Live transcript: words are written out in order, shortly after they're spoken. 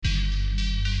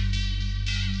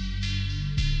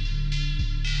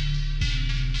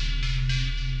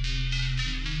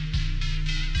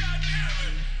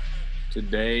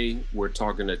Today, we're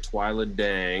talking to Twila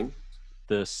Dang,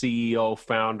 the CEO,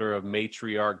 founder of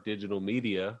Matriarch Digital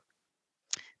Media.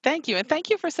 Thank you. And thank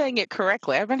you for saying it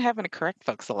correctly. I've been having to correct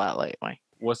folks a lot lately.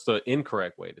 What's the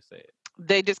incorrect way to say it?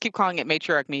 They just keep calling it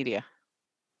Matriarch Media.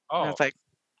 And Oh, it's like,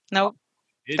 nope,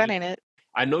 that digi- ain't it.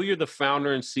 I know you're the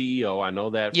founder and CEO. I know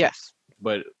that, Yes.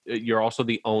 but you're also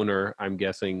the owner, I'm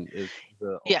guessing.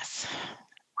 Yes.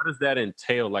 What does that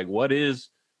entail? Like, what is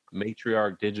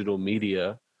Matriarch Digital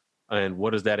Media and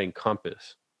what does that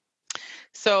encompass?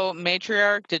 So,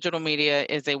 Matriarch Digital Media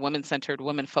is a women centered,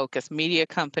 women focused media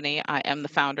company. I am the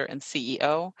founder and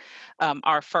CEO.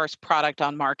 Our first product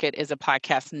on market is a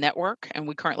podcast network, and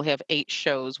we currently have 8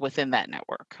 shows within that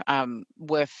network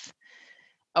with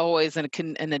always an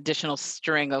additional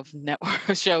string of network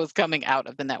shows coming out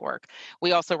of the network.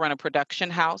 We also run a production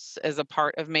house as a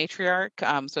part of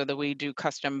Matriarch, so that we do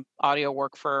custom audio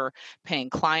work for paying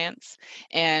clients.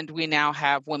 And we now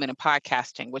have Women in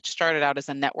Podcasting, which started out as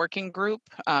a networking group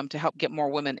to help get more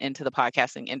women into the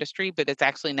podcasting industry, but it's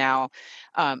actually now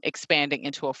expanding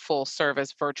into a full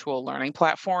service virtual learning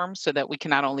platform so that we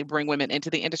can not only bring women into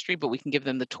the industry, but we can give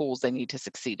them the tools they need to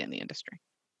succeed in the industry.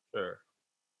 Sure.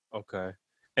 Okay.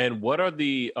 And what are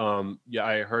yeah,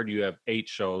 I heard you have 8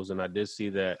 shows and I did see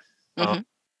that. Um, Mhm.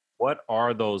 what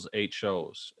are those 8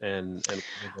 shows and what are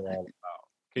they all about?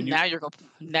 Can you Now you're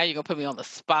gonna put me on the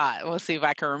spot. We'll see if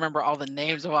I can remember all the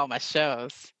names of all my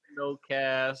shows. no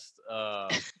cast?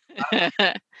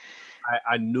 I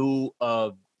knew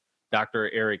of Dr.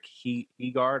 Eric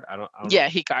Heegard. I don't know. Yeah,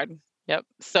 he card. Yep.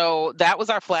 So that was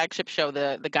our flagship show,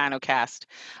 the GynoCast.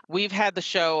 We've had the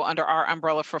show under our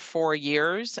umbrella for 4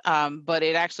 years, but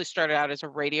it actually started out as a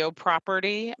radio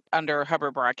property under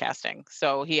Hubbard Broadcasting.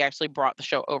 So he actually brought the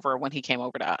show over when he came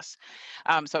over to us.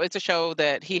 So it's a show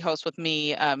that he hosts with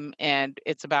me, and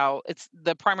it's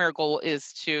the primary goal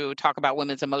is to talk about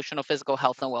women's emotional, physical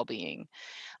health, and well-being.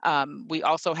 We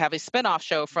also have a spinoff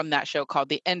show from that show called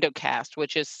the EndoCast,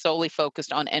 which is solely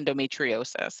focused on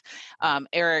endometriosis.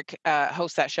 Eric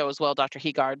hosts that show as well, Dr.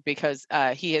 Heegard, because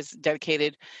he has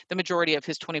dedicated the majority of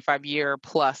his 25-year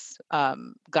plus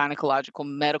gynecological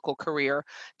medical career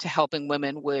to helping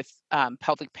women with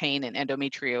pelvic pain and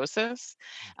endometriosis.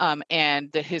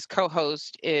 His co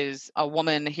host is a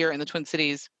woman here in the Twin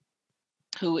Cities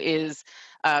who is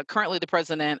currently the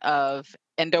president of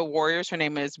Endo Warriors. Her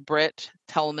name is Britt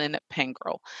Tellman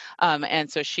Pangrel. And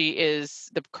so she is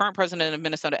the current president of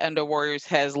Minnesota Endo Warriors,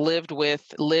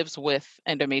 lives with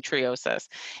endometriosis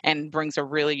and brings a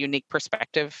really unique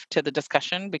perspective to the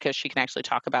discussion because she can actually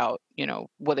talk about,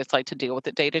 what it's like to deal with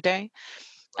it day to day.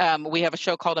 We have a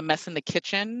show called A Mess in the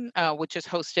Kitchen, which is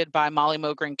hosted by Molly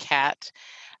Mogren Cat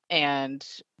and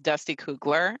Dusty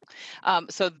Kugler.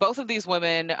 So both of these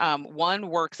women, one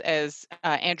works as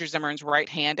Andrew Zimmern's right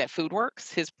hand at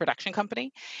FoodWorks, his production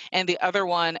company, and the other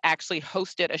one actually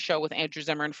hosted a show with Andrew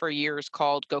Zimmern for years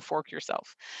called Go Fork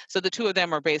Yourself. So the two of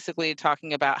them are basically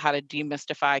talking about how to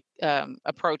demystify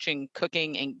approaching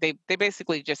cooking, and they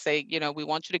basically just say, we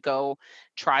want you to go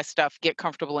try stuff, get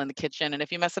comfortable in the kitchen, and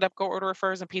if you mess it up, go order a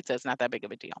frozen pizza. It's not that big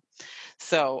of a deal.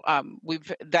 So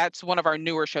that's one of our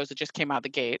newer shows that just came out the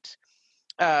gate.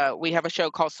 We have a show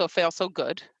called So Fail So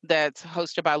Good that's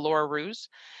hosted by Laura Ruse.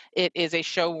 It is a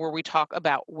show where we talk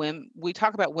about women. We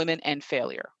talk about women and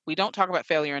failure. We don't talk about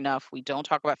failure enough. We don't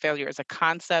talk about failure as a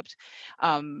concept.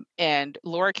 And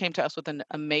Laura came to us with an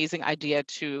amazing idea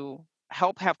to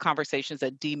help have conversations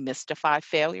that demystify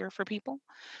failure for people,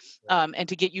 and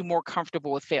to get you more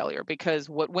comfortable with failure. Because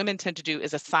what women tend to do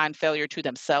is assign failure to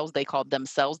themselves. They call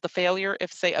themselves the failure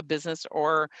if, say, a business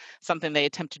or something they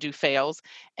attempt to do fails,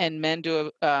 and men do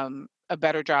a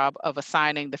better job of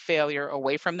assigning the failure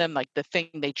away from them. Like the thing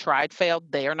they tried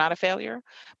failed, they are not a failure.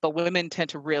 But women tend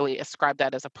to really ascribe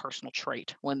that as a personal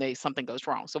trait when something goes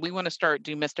wrong. So we want to start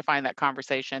demystifying that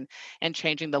conversation and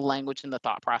changing the language and the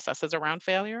thought processes around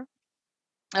failure.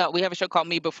 We have a show called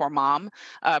Me Before Mom.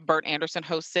 Bert Anderson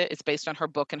hosts it. It's based on her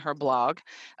book and her blog.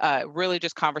 Really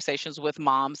just conversations with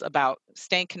moms about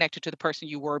staying connected to the person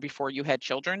you were before you had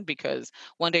children, because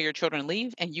one day your children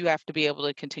leave and you have to be able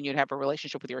to continue to have a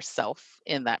relationship with yourself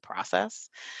in that process.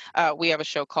 We have a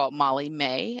show called Molly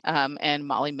May, and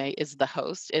Molly May is the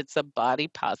host. It's a body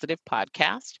positive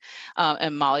podcast.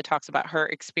 And Molly talks about her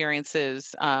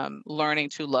experiences learning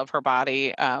to love her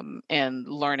body, and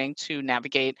learning to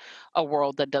navigate a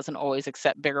world that doesn't always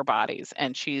accept bigger bodies,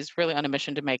 and she's really on a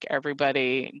mission to make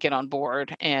everybody get on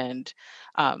board and,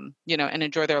 and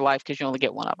enjoy their life because you only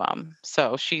get one of them.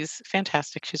 So she's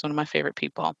fantastic. She's one of my favorite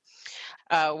people.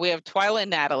 We have Twila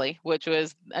and Natalie, which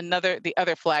was the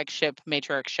other flagship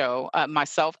Matriarch show.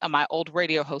 Myself and my old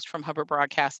radio host from Hubbard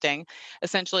Broadcasting,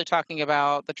 essentially talking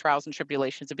about the trials and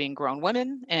tribulations of being grown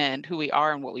women and who we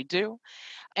are and what we do.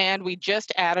 And we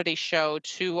just added a show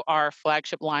to our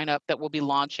flagship lineup that will be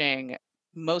launching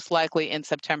most likely in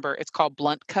September. It's called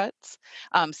Blunt Cuts.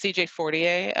 CJ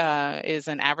Fortier is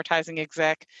an advertising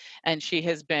exec, and she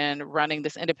has been running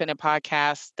this independent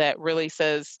podcast that really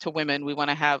says to women, we want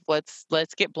to have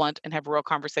let's get blunt and have real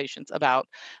conversations about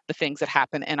the things that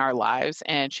happen in our lives.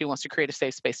 And she wants to create a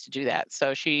safe space to do that.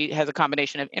 So she has a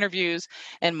combination of interviews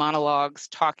and monologues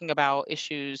talking about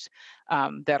issues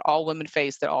that all women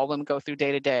face, that all women go through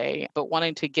day to day, but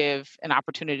wanting to give an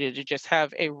opportunity to just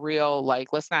have a real,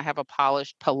 like, let's not have a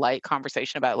polished, polite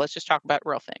conversation about it. Let's just talk about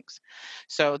real things.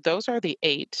 So those are the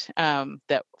eight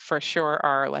that for sure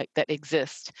are like that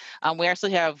exist. We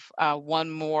actually have one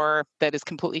more that is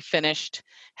completely finished,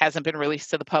 hasn't been released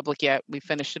to the public yet. We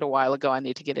finished it a while ago. I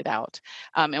need to get it out.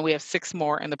 And we have six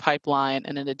more in the pipeline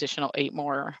and an additional eight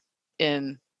more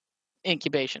in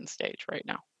incubation stage right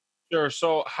now. Sure.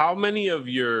 So how many of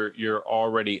your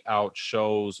already out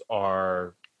shows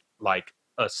are like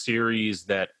a series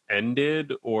that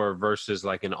ended or versus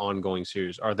like an ongoing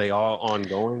series? Are they all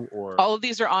ongoing or All of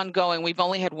these are ongoing. We've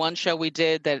only had one show we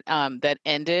did that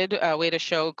ended. We had a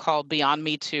show called Beyond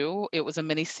Me Too. It was a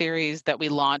mini series that we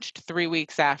launched 3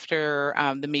 weeks after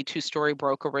the Me Too story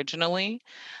broke originally.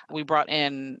 We brought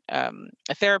in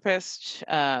a therapist,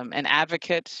 an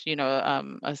advocate,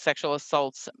 a sexual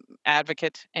assaults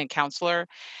advocate and counselor,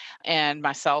 and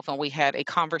myself, and we had a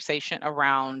conversation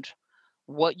around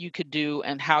what you could do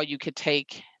and how you could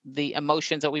take the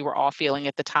emotions that we were all feeling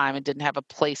at the time and didn't have a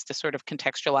place to sort of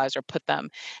contextualize or put them,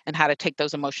 and how to take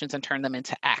those emotions and turn them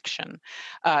into action.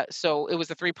 So it was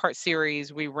a three-part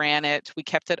series. We ran it, we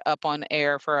kept it up on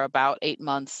air for about 8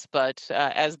 months, but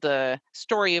as the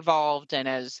story evolved and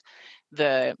as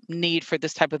the need for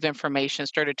this type of information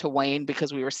started to wane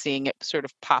because we were seeing it sort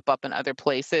of pop up in other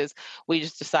places, we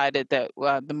just decided that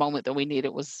the moment that we needed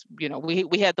was,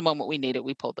 we had the moment we needed,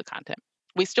 we pulled the content.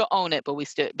 We still own it, but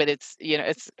it's,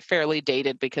 it's fairly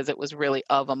dated because it was really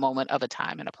of a moment, of a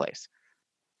time and a place.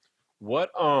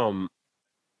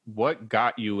 what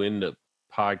got you into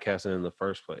podcasting in the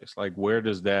first place? Like where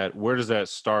does that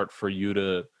start for you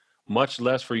to, much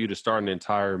less for you to start an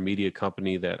entire media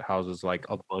company that houses like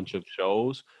a bunch of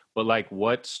shows, but like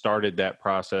what started that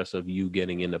process of you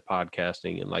getting into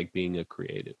podcasting and like being a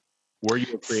creative? Were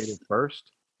you a creative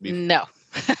first before? No,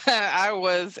 I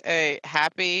was a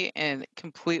happy and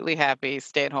completely happy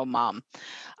stay-at-home mom.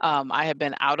 I had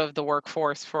been out of the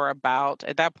workforce for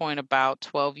at that point, about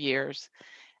 12 years.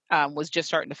 Was just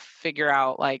starting to figure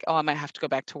out like, oh, I might have to go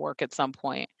back to work at some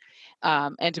point.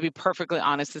 And to be perfectly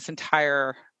honest, this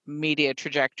entire media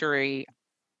trajectory,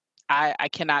 I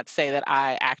cannot say that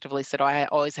I actively said, oh, I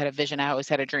always had a vision, I always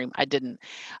had a dream. I didn't.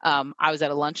 I was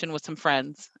at a luncheon with some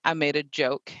friends. I made a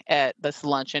joke at this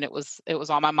luncheon. It was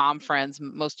all my mom friends,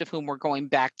 most of whom were going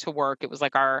back to work. It was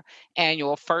like our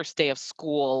annual first day of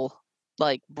school,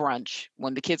 like brunch.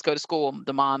 When the kids go to school,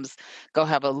 the moms go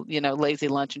have a lazy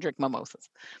lunch and drink mimosas.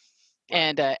 Right.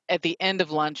 And at the end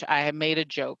of lunch, I had made a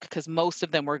joke because most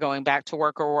of them were going back to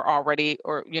work or were already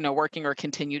or working or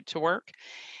continued to work,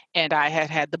 and I had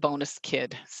had the bonus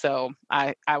kid. So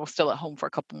I was still at home for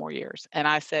a couple more years. And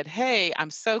I said, hey,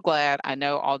 I'm so glad I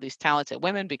know all these talented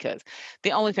women because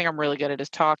the only thing I'm really good at is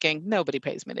talking. Nobody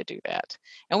pays me to do that.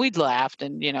 And we'd laughed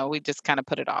and, we just kind of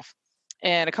put it off.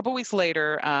 And a couple weeks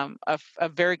later, a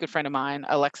very good friend of mine,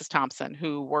 Alexis Thompson,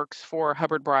 who works for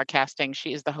Hubbard Broadcasting,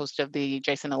 she is the host of the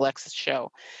Jason Alexis show.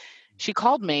 She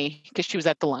called me because she was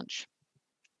at the lunch.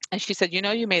 And she said,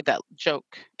 you made that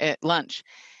joke at lunch.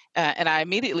 And I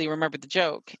immediately remembered the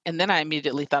joke. And then I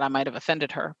immediately thought I might have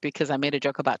offended her because I made a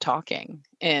joke about talking.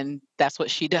 And that's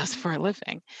what she does for a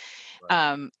living.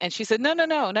 Right. And she said, no, no,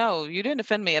 no, no, you didn't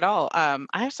offend me at all. I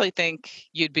actually think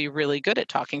you'd be really good at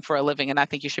talking for a living. And I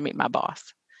think you should meet my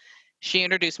boss. She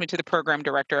introduced me to the program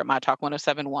director at My Talk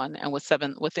 1071. And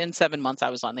within 7 months,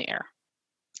 I was on the air.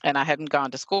 And I hadn't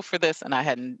gone to school for this. And I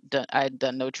had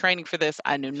done no training for this.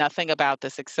 I knew nothing about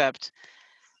this except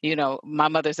my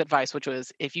mother's advice, which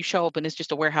was, if you show up and it's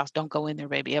just a warehouse, don't go in there,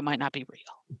 baby. It might not be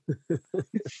real.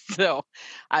 So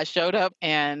I showed up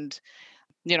and,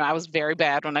 I was very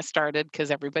bad when I started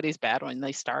because everybody's bad when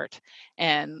they start.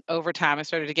 And over time, I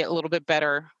started to get a little bit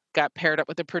better, got paired up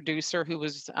with a producer who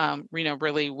was,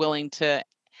 really willing to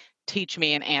teach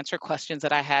me and answer questions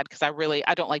that I had because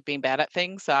I don't like being bad at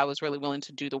things. So I was really willing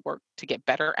to do the work to get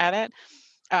better at it.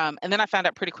 And then I found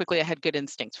out pretty quickly I had good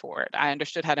instincts for it. I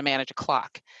understood how to manage a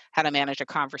clock, how to manage a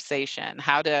conversation,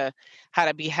 how to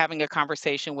be having a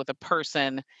conversation with a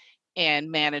person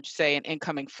and manage, say, an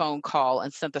incoming phone call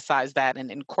and synthesize that and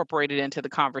incorporate it into the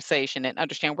conversation and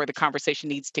understand where the conversation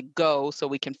needs to go so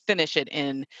we can finish it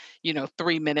in,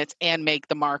 3 minutes and make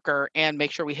the marker and make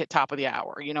sure we hit top of the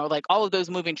hour. Like all of those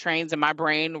moving trains in my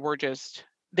brain were just,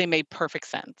 they made perfect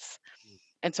sense.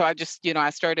 And so I just, I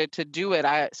started to do it.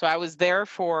 So I was there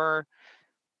for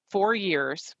 4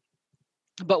 years.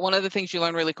 But one of the things you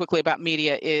learn really quickly about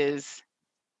media is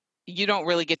you don't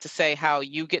really get to say how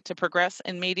you get to progress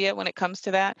in media when it comes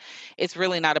to that. It's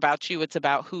really not about you. It's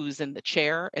about who's in the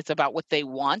chair. It's about what they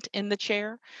want in the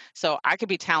chair. So I could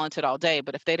be talented all day,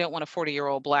 but if they don't want a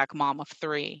 40-year-old Black mom of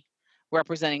three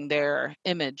representing their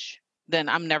image, then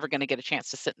I'm never going to get a chance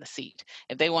to sit in the seat.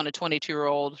 If they want a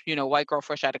 22-year-old, white girl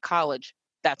fresh out of college,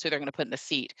 that's who they're going to put in the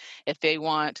seat. If they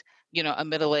want, a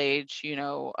middle-aged,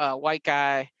 white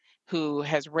guy who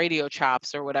has radio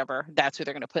chops or whatever, that's who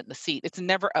they're going to put in the seat. It's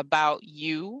never about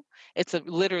you. It's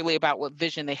literally about what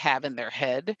vision they have in their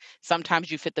head.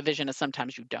 Sometimes you fit the vision and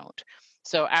sometimes you don't.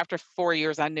 So after 4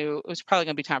 years, I knew it was probably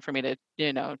going to be time for me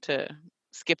to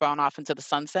skip on off into the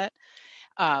sunset.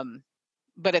 Um,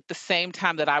 but at the same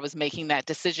time that I was making that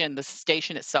decision, the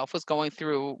station itself was going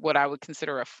through what I would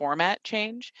consider a format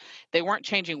change. They weren't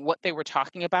changing what they were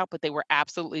talking about, but they were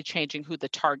absolutely changing who the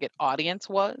target audience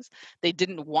was. They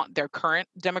didn't want their current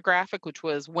demographic, which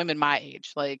was women my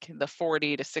age, like the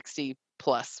 40 to 60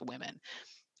 plus women.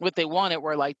 What they wanted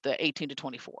were like the 18 to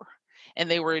 24. And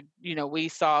they were, we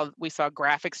saw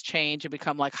graphics change and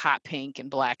become like hot pink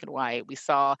and black and white. We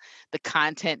saw the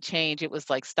content change. It was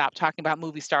like stop talking about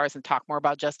movie stars and talk more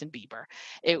about Justin Bieber.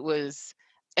 It was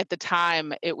at the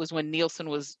time, it was when Nielsen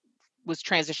was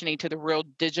transitioning to the real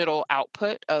digital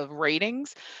output of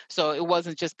ratings. So it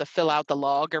wasn't just the fill out the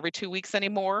log every 2 weeks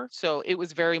anymore. So it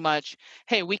was very much,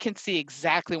 hey, we can see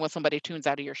exactly when somebody tunes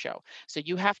out of your show. So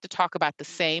you have to talk about the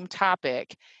same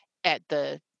topic at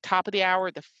the top of the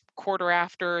hour, the quarter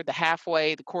after, the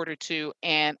halfway, the quarter to,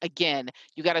 and again,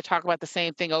 you got to talk about the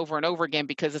same thing over and over again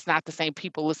because it's not the same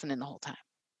people listening the whole time.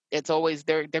 It's always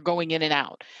they're going in and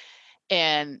out.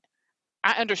 And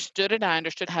I understood it. I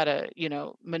understood how to,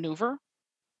 maneuver,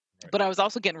 Right. but I was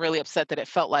also getting really upset that it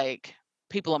felt like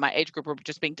people in my age group were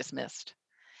just being dismissed.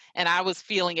 And I was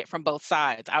feeling it from both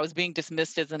sides. I was being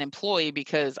dismissed as an employee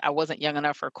because I wasn't young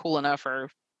enough or cool enough or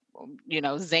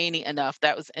zany enough.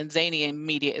 That was, and zany in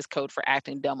media is code for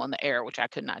acting dumb on the air, which I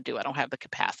could not do. I don't have the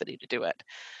capacity to do it.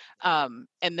 And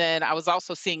then I was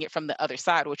also seeing it from the other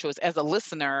side, which was as a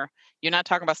listener, you're not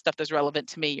talking about stuff that's relevant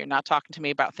to me. You're not talking to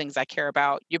me about things I care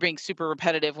about. You're being super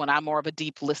repetitive when I'm more of a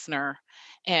deep listener.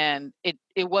 And it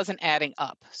wasn't adding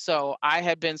up. So I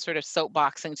had been sort of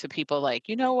soapboxing to people like,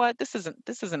 you know what, this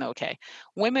isn't okay.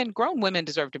 Grown women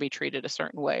deserve to be treated a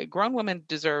certain way. Grown women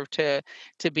deserve to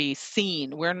be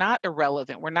seen. We're not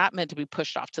irrelevant. We're not meant to be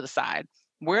pushed off to the side.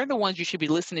 We're the ones you should be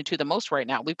listening to the most right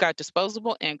now. We've got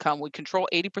disposable income. We control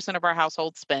 80% of our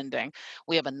household spending.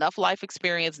 We have enough life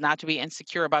experience not to be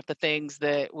insecure about the things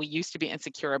that we used to be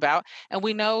insecure about. And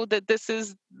we know that this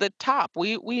is the top.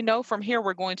 We know from here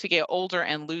we're going to get older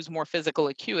and lose more physical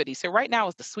acuity. So right now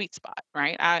is the sweet spot,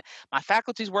 right? My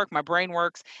faculties work, my brain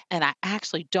works, and I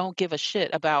actually don't give a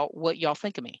shit about what y'all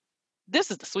think of me.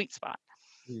 This is the sweet spot.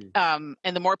 Mm.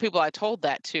 And the more people I told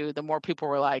that to, the more people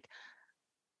were like,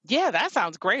 yeah, that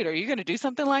sounds great. Are you going to do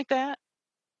something like that?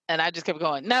 And I just kept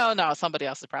going, no, no, somebody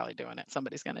else is probably doing it.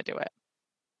 Somebody's going to do it.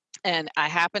 And I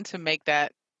happened to make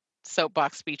that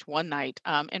soapbox speech one night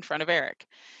in front of Eric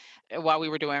while we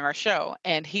were doing our show.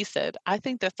 And he said, I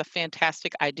think that's a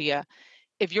fantastic idea.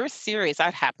 If you're serious,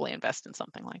 I'd happily invest in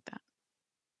something like that.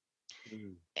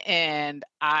 Mm. And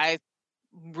I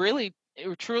really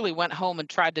truly went home and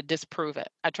tried to disprove it.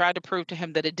 I tried to prove to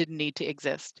him that it didn't need to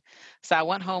exist. So I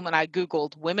went home and I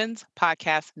Googled Women's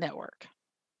Podcast Network.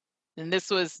 And this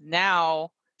was now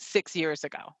 6 years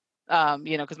ago.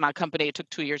 Because my company, it took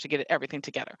 2 years to get everything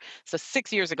together. So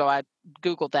 6 years ago, I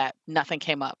Googled that, nothing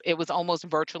came up. It was almost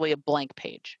virtually a blank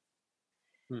page.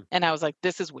 Mm. And I was like,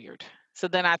 this is weird. So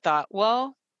then I thought,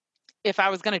 well, if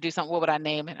I was going to do something, what would I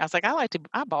name it? I was like,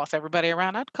 I boss everybody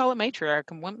around. I'd call it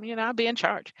Matriarch and, I'd be in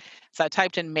charge. So I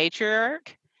typed in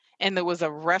Matriarch and there was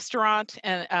a restaurant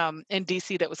in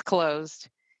DC that was closed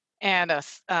and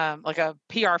like a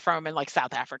PR firm in like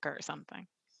South Africa or something.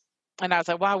 And I was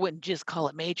like, well, I wouldn't just call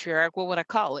it Matriarch. What would I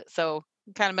call it? So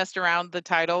kind of messed around the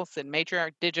title, said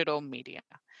Matriarch Digital Media.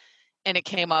 And it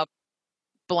came up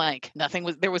blank.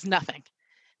 There was nothing.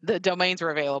 The domains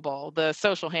were available, the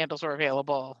social handles were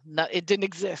available. No, it didn't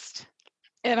exist.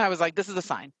 And I was like, this is a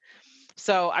sign.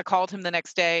 So I called him the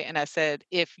next day and I said,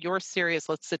 if you're serious,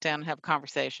 let's sit down and have a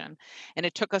conversation. And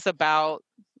it took us about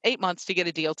 8 months to get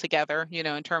a deal together,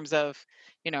 in terms of,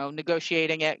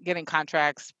 negotiating it, getting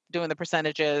contracts, doing the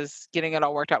percentages, getting it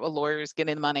all worked out with lawyers,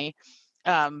 getting the money.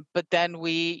 But then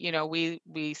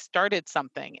we started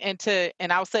something.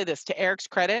 And I'll say this to Eric's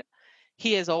credit,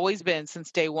 he has always been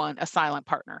since day one a silent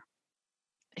partner.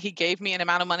 He gave me an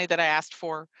amount of money that I asked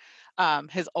for.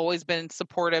 Has always been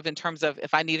supportive in terms of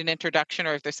if I need an introduction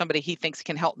or if there's somebody he thinks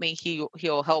can help me,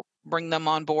 he'll help bring them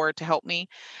on board to help me.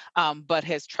 But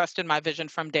has trusted my vision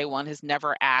from day one. Has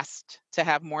never asked to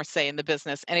have more say in the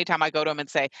business. Anytime I go to him and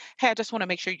say, "Hey, I just want to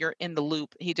make sure you're in the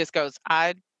loop," he just goes,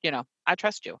 I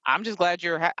trust you. I'm just glad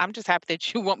I'm just happy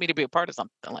that you want me to be a part of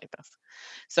something like this."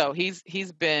 So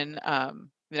he's been. I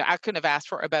couldn't have asked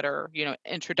for a better,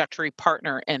 introductory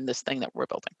partner in this thing that we're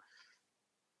building.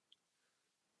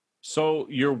 So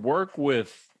your work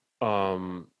with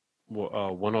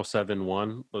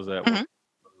 1071, was that what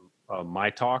Mhm, My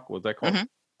Talk, was that called? mhm.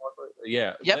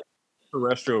 Yeah, Yep. that's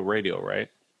terrestrial radio, right?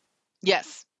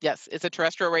 Yes, yes. It's a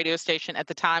terrestrial radio station. At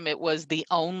the time, it was the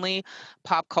only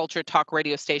pop culture talk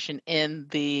radio station in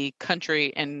the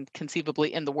country and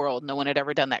conceivably in the world. No one had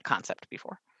ever done that concept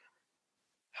before.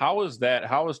 How is that?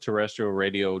 How is terrestrial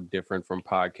radio different from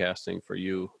podcasting for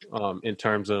you, in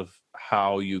terms of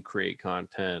how you create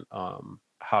content,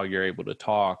 how you're able to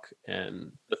talk,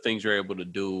 and the things you're able to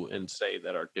do and say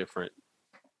that are different?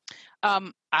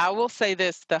 I will say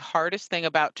this, the hardest thing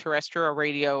about terrestrial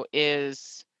radio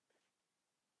is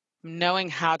knowing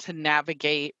how to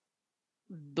navigate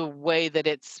the way that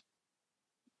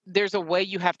there's a way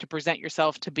you have to present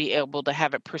yourself to be able to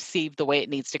have it perceived the way it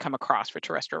needs to come across for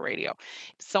terrestrial radio.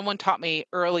 Someone taught me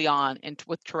early on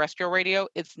with terrestrial radio,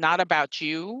 it's not about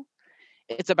you,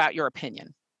 it's about your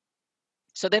opinion.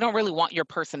 So they don't really want your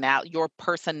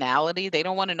personality. They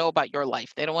don't want to know about your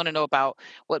life. They don't want to know about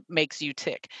what makes you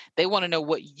tick. They want to know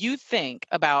what you think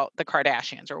about the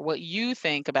Kardashians or what you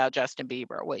think about Justin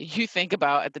Bieber, or what you think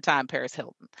about at the time Paris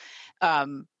Hilton.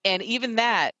 And even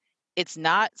that, it's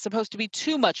not supposed to be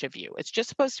too much of you. It's just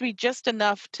supposed to be just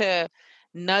enough to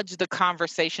nudge the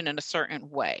conversation in a certain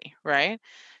way, right?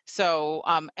 So,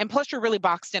 and plus you're really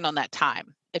boxed in on that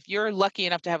time. If you're lucky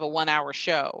enough to have a 1 hour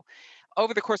show,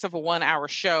 over the course of a 1 hour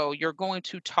show, you're going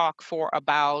to talk for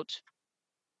about,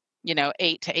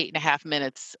 8 to 8.5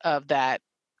 minutes of that,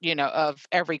 of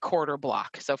every quarter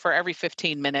block. So for every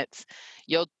 15 minutes,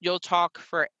 you'll talk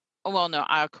for, oh, well, no,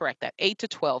 I'll correct that. 8 to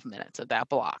 12 minutes of that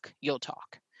block, you'll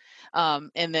talk.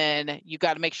 And then you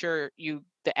got to make sure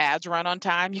the ads run on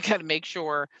time. You got to make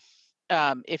sure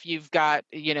if you've got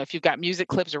music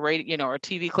clips or radio, or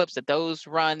TV clips, that those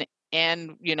run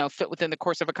and fit within the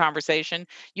course of a conversation.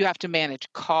 You have to manage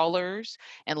callers,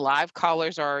 and live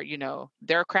callers are,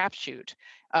 they're a crapshoot.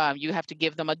 You have to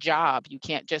give them a job. You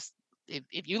can't just,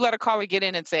 if you let a caller get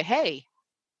in and say, "Hey,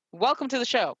 welcome to the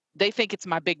show," they think it's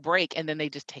my big break and then they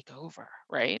just take over,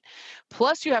 right?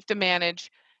 Plus you have to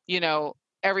manage, you know,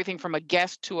 everything from a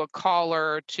guest to a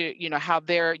caller to, how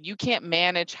you can't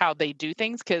manage how they do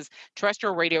things because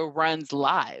terrestrial radio runs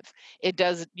live. It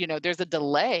does, there's a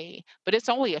delay, but it's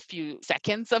only a few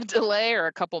seconds of delay or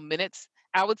a couple minutes.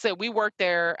 I would say we worked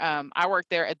there. I worked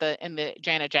there in the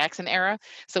Janet Jackson era.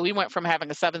 So we went from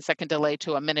having a 7 second delay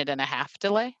to a minute and a half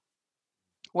delay,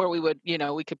 where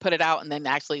we could put it out and then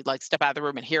actually like step out of the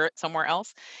room and hear it somewhere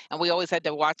else. And we always had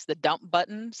to watch the dump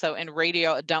button. So in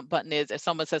radio, a dump button is if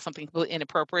someone says something completely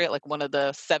inappropriate, like one of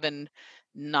the 7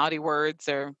 naughty words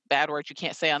or bad words you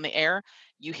can't say on the air,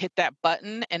 you hit that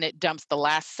button and it dumps the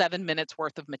last 7 minutes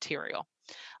worth of material.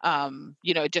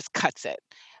 It just cuts it.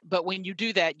 But when you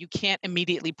do that, you can't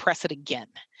immediately press it again.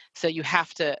 So you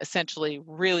have to essentially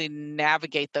really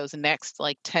navigate those next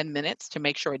like 10 minutes to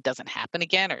make sure it doesn't happen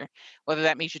again, or whether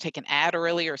that means you take an ad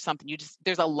early or something.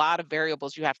 There's a lot of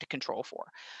variables you have to control for.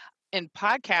 In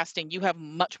podcasting, you have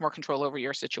much more control over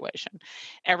your situation.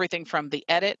 Everything from the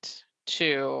edit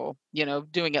to,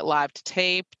 doing it live to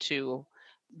tape to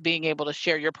being able to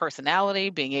share your personality,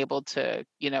 being able to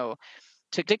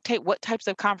dictate what types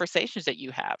of conversations that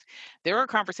you have. There are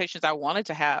conversations I wanted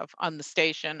to have on the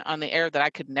station, on the air, that I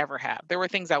could never have. There were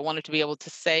things I wanted to be able to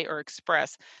say or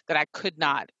express that I could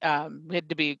not. We had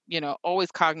to be,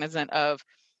 always cognizant of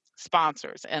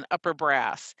sponsors and upper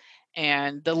brass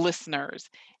and the listeners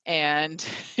and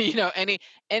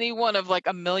any one of like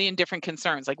a million different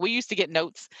concerns. Like we used to get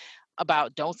notes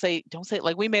about don't say,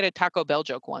 like we made a Taco Bell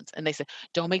joke once and they said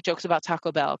don't make jokes about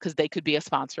Taco Bell because they could be a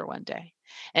sponsor one day.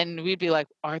 And we'd be like,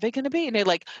 are they going to be? And they're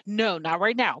like, no, not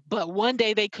right now, but one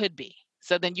day they could be.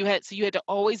 So you had to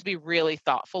always be really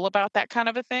thoughtful about that kind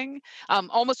of a thing,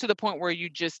 almost to the point where you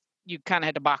kind of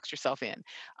had to box yourself in.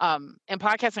 In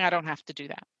podcasting, I don't have to do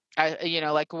that.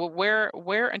 Like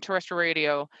where in terrestrial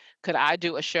radio could I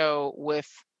do a show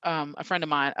with a friend of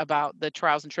mine about the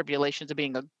trials and tribulations of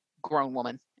being a grown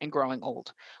woman and growing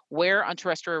old? Where on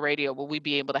terrestrial radio will we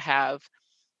be able to have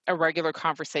a regular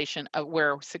conversation of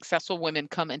where successful women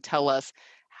come and tell us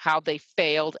how they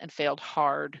failed and failed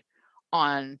hard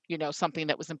on, something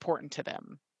that was important to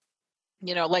them?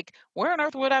 Like where on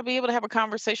earth would I be able to have a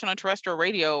conversation on terrestrial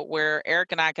radio where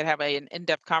Eric and I could have an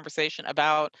in-depth conversation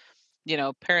about,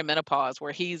 perimenopause,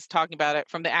 where he's talking about it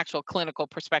from the actual clinical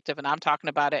perspective and I'm talking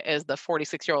about it as the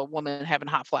 46-year-old woman having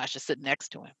hot flashes sitting next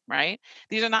to him, right?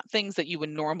 These are not things that you would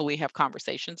normally have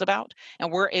conversations about.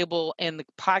 And we're able in the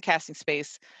podcasting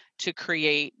space to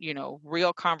create,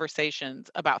 real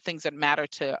conversations about things that matter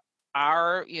to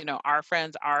our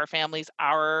friends, our families,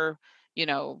 you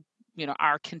know,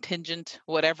 our contingent,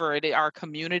 whatever it is, our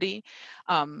community,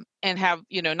 and have,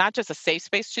 not just a safe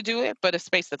space to do it, but a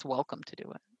space that's welcome to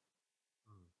do it.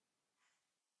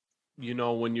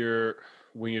 When you're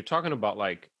talking about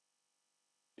like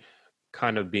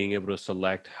kind of being able to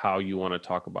select how you want to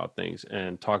talk about things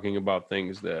and talking about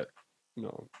things that you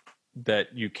know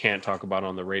that you can't talk about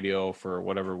on the radio for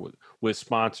whatever, with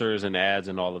sponsors and ads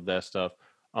and all of that stuff,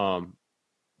 um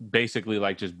basically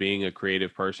like just being a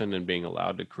creative person and being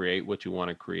allowed to create what you want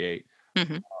to create.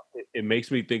 Mhm. It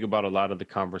makes me think about a lot of the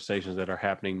conversations that are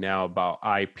happening now about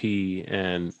IP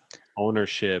and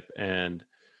ownership. And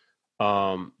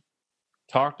um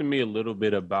talk to me a little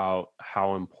bit about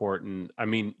how important, I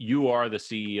mean, you are the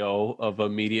CEO of a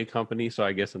media company, so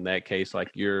I guess in that case, like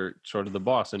you're sort of the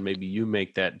boss and maybe you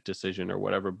make that decision or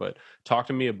whatever, but talk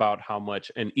to me about how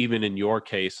much, and even in your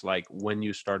case, like when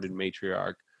you started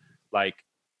Matriarch, like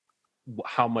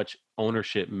how much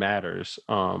ownership matters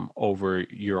over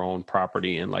your own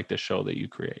property and like the show that you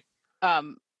create.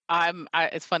 Um,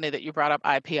 it's funny that you brought up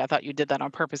IP. I thought you did that on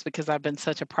purpose because I've been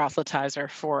such a proselytizer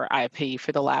for IP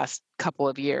for the last couple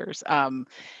of years.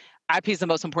 IP is the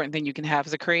most important thing you can have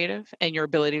as a creative, and your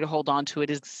ability to hold on to it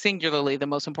is singularly the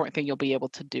most important thing you'll be able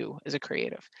to do as a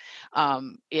creative.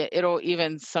 It'll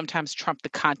even sometimes trump the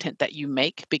content that you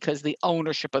make because the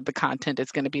ownership of the content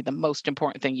is going to be the most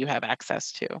important thing you have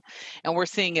access to. And we're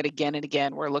seeing it again and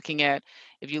again. We're looking at,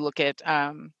 if you look at,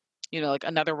 like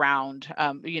another round,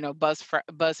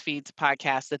 BuzzFeed's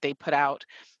podcast that they put out,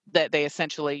 that they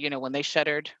essentially, when they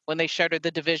shuttered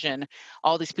the division,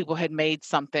 all these people had made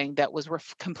something that was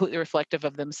completely reflective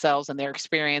of themselves and their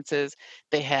experiences.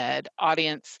 They had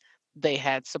audience, they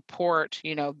had support,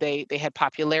 they had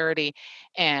popularity,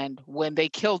 and when they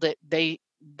killed it,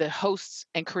 the hosts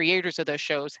and creators of those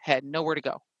shows had nowhere to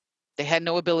go. They had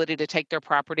no ability to take their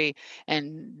property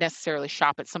and necessarily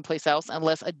shop it someplace else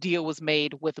unless a deal was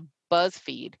made with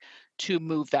BuzzFeed to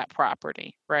move that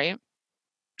property, right?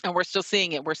 And we're still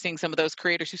seeing it. We're seeing some of those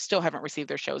creators who still haven't received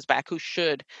their shows back, who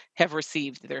should have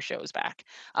received their shows back.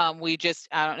 I don't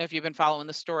know if you've been following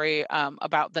the story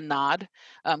about the Nod,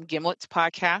 Gimlet's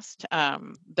podcast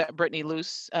that Brittany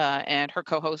Luce and her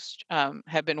co-host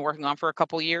have been working on for a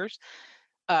couple years.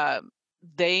 Uh,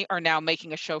 they are now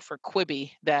making a show for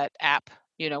Quibi, that app,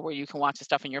 where you can watch the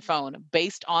stuff on your phone,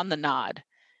 based on the Nod.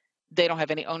 They don't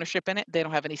have any ownership in it. They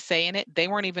don't have any say in it. They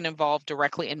weren't even involved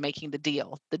directly in making the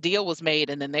deal. The deal was made,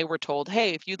 and then they were told,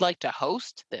 hey, if you'd like to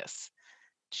host this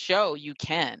show, you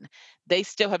can. They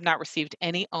still have not received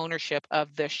any ownership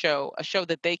of the show, a show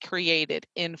that they created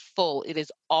in full. It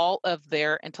is all of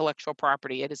their intellectual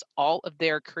property, it is all of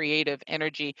their creative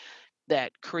energy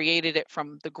that created it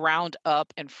from the ground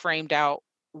up and framed out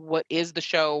what is the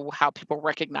show, how people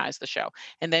recognize the show.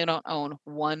 And they don't own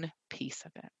one piece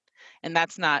of it. And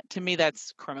that's not, to me,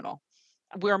 that's criminal.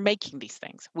 We're making these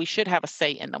things. We should have a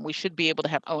say in them. We should be able to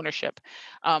have ownership.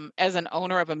 As an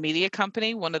owner of a media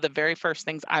company, one of the very first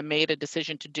things I made a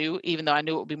decision to do, even though I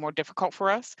knew it would be more difficult for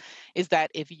us, is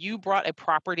that if you brought a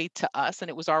property to us and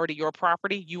it was already your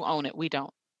property, you own it. We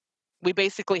don't. We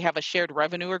basically have a shared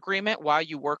revenue agreement while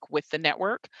you work with the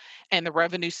network, and the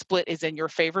revenue split is in your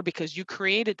favor because you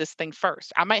created this thing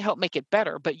first. I might help make it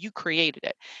better, but you created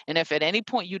it. And if at any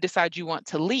point you decide you want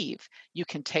to leave, you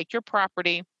can take your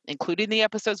property, including the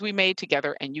episodes we made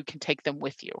together, and you can take them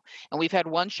with you. And we've had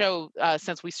one show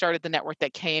since we started the network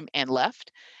that came and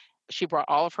left. She brought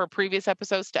all of her previous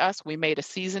episodes to us. We made a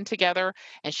season together,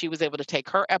 and she was able to take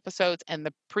her episodes and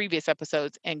the previous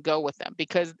episodes and go with them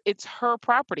because it's her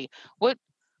property. What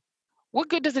what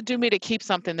good does it do me to keep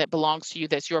something that belongs to you,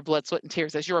 that's your blood, sweat, and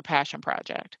tears, that's your passion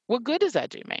project? What good does that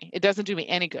do me? It doesn't do me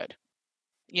any good.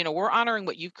 we're honoring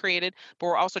what you've created, but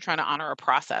we're also trying to honor a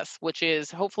process, which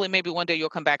is hopefully maybe one day you'll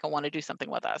come back and want to do something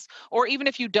with us. Or even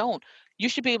if you don't, you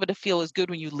should be able to feel as good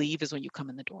when you leave as when you come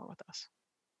in the door with us.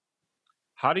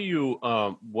 How do you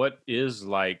what is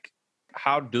like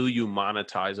how do you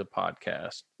monetize a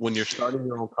podcast when you're starting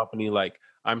your own company? Like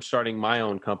I'm starting my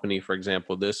own company, for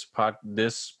example. This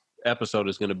episode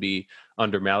is going to be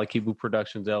under Malikibu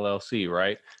Productions LLC,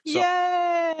 right? So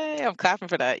Yay! I'm clapping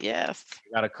for that. Yes.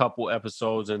 I got a couple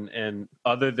episodes, and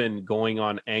other than going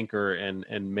on Anchor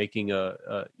and making a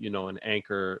an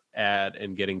Anchor ad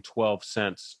and getting 12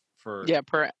 cents for. Yeah,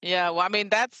 well, I mean,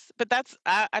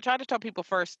 I try to tell people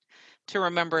first to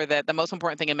remember that the most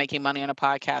important thing in making money on a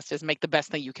podcast is make the best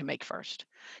thing you can make first.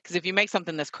 Because if you make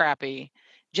something that's crappy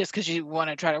just because you want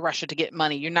to try to rush it to get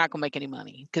money, you're not going to make any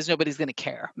money because nobody's going to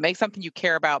care. Make something you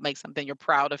care about, make something you're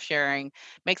proud of sharing,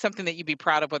 make something that you'd be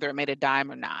proud of whether it made a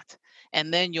dime or not.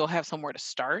 And then you'll have somewhere to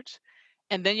start.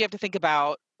 And then you have to think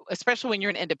about, especially when you're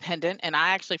an independent, and I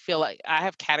actually feel like I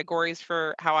have categories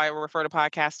for how I refer to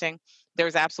podcasting.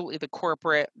 There's absolutely the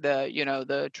corporate,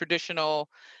 the traditional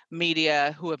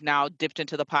media who have now dipped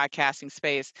into the podcasting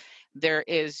space. There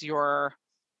is your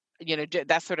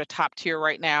that's sort of top tier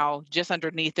right now. Just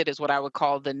underneath it is what I would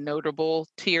call the notable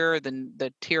tier,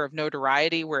 the tier of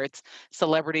notoriety, where it's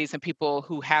celebrities and people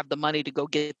who have the money to go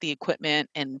get the equipment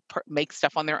and make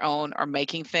stuff on their own, or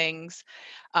making things,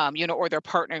 or they're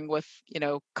partnering with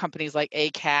companies like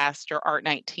Acast or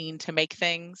Art19 to make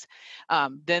things.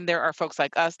 Then there are folks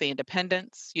like us, the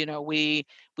independents.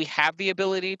 We have the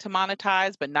ability to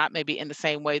monetize, but not maybe in the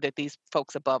same way that these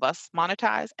folks above us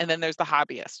monetize. And then there's the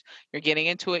hobbyist. You're getting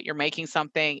into it, you're making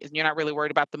something, and you're not really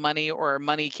worried about the money, or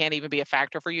money can't even be a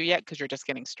factor for you yet because you're just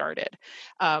getting started.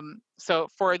 So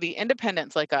for the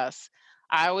independents like us,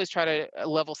 I always try to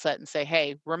level set and say,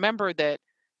 hey, remember that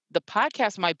the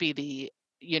podcast might be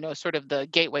sort of the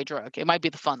gateway drug. It might be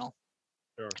the funnel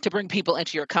Sure. to bring people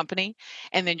into your company.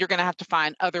 And then you're going to have to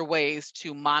find other ways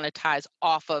to monetize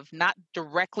off of, not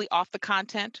directly off the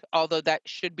content, although that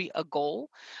should be a goal.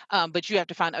 But you have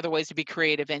to find other ways to be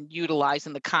creative and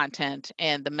utilizing the content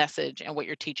and the message and what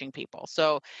you're teaching people.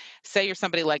 So, say you're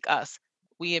somebody like us,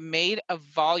 we have made a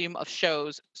volume of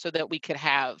shows so that we could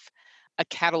have a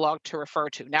catalog to refer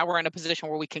to. Now we're in a position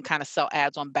where we can kind of sell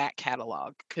ads on back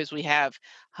catalog because we have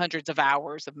hundreds of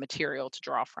hours of material to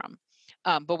draw from.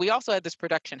 But we also had this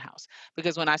production house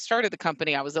because when I started the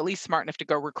company, I was at least smart enough to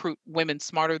go recruit women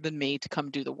smarter than me to come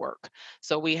do the work.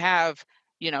 So we have,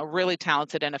 really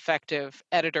talented and effective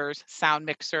editors, sound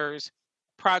mixers,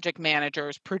 project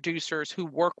managers, producers who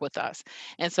work with us.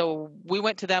 And so we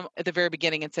went to them at the very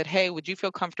beginning and said, hey, would you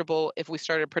feel comfortable if we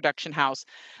started a production house?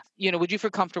 Would you feel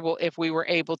comfortable if we were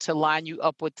able to line you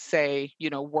up with, say,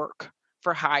 work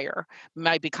for hire?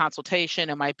 Might be consultation,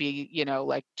 it might be,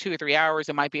 like 2 or 3 hours,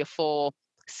 it might be a full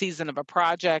season of a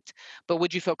project. But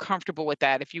would you feel comfortable with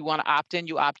that? If you want to opt in,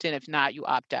 you opt in. If not, you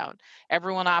opt out.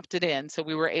 Everyone opted in. So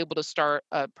we were able to start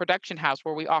a production house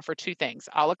where we offer two things: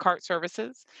 a la carte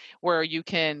services, where you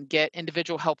can get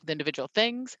individual help with individual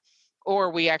things.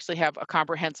 Or we actually have a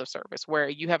comprehensive service where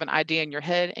you have an idea in your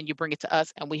head and you bring it to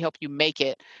us and we help you make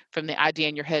it from the idea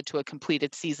in your head to a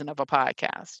completed season of a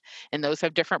podcast. And those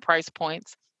have different price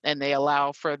points, and they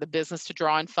allow for the business to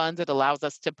draw in funds. It allows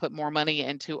us to put more money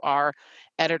into our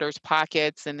editors'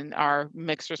 pockets and in our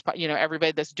mixers,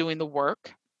 everybody that's doing the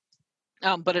work.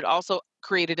 But it also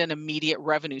created an immediate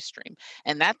revenue stream.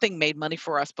 And that thing made money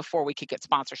for us before we could get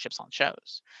sponsorships on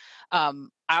shows.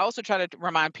 I also try to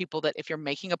remind people that if you're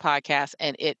making a podcast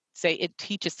and it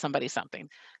teaches somebody something,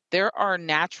 there are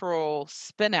natural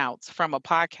spinouts from a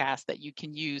podcast that you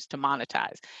can use to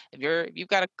monetize. If you've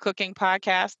got a cooking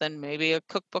podcast, then maybe a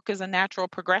cookbook is a natural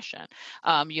progression.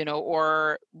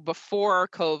 Or before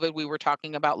COVID, we were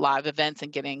talking about live events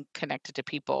and getting connected to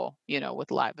people,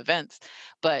 with live events.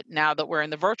 But now that we're in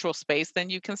the virtual space, then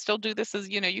you can still do this as,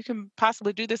 you can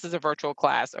possibly do this as a virtual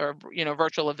class, or,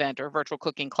 virtual event, or virtual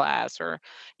cooking class, or,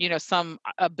 some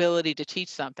ability to teach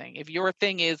something. If your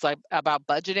thing is like about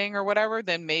budgeting or whatever,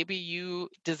 then maybe you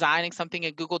designing something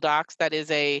in Google Docs that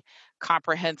is a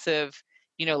comprehensive,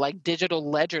 like digital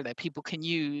ledger that people can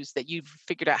use, that you've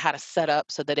figured out how to set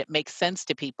up so that it makes sense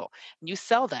to people. And you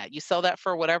sell that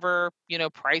for whatever,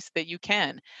 price that you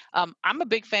can. I'm a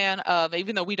big fan of,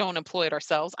 even though we don't employ it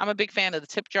ourselves, I'm a big fan of the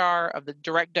tip jar, of the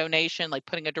direct donation, like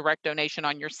putting a direct donation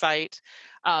on your site,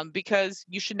 because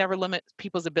you should never limit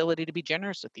people's ability to be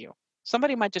generous with you.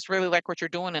 Somebody might just really like what you're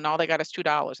doing, and all they got is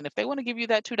 $2. And if they want to give you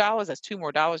that $2, that's two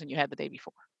more dollars than you had the day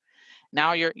before.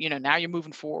 Now you're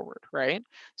moving forward, right?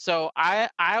 So I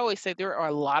always say there are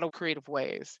a lot of creative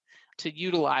ways to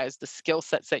utilize the skill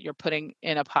sets that you're putting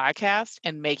in a podcast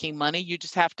and making money. You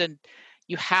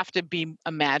have to be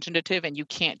imaginative, and you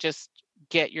can't just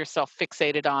get yourself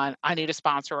fixated on I need a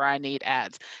sponsor or I need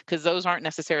ads, because those aren't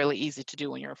necessarily easy to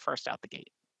do when you're first out the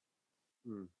gate.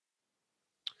 Mm.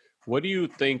 What do you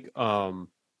think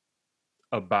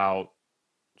about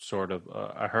sort of?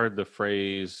 I heard the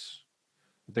phrase.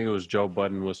 I think it was Joe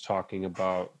Budden was talking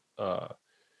about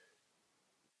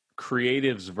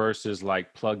creatives versus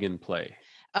like plug and play.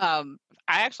 Um,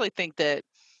 I actually think that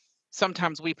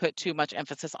sometimes we put too much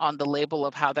emphasis on the label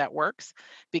of how that works,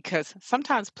 because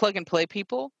sometimes plug and play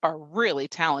people are really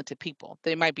talented people.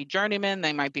 They might be journeymen,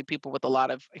 they might be people with a lot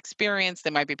of experience, they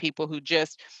might be people who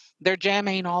just their jam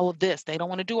ain't all of this. They don't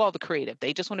want to do all the creative.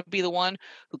 They just want to be the one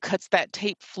who cuts that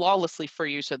tape flawlessly for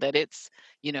you so that it's,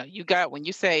 you got when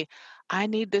you say, I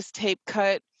need this tape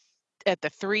cut at the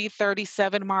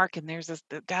 3:37 mark, and there's this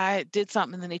the guy did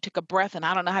something and then he took a breath and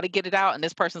I don't know how to get it out, and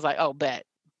this person's like, "Oh, bet.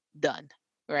 Done."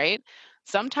 Right?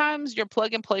 Sometimes your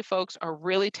plug and play folks are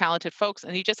really talented folks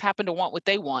and you just happen to want what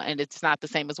they want and it's not the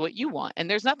same as what you want. And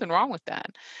there's nothing wrong with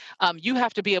that. You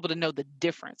have to be able to know the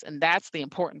difference. And that's the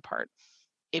important part.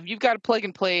 If you've got a plug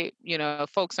and play,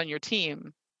 folks on your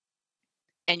team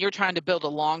and you're trying to build a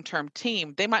long-term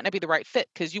team, they might not be the right fit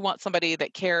because you want somebody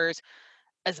that cares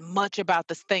as much about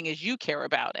this thing as you care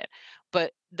about it.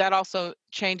 But that also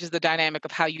changes the dynamic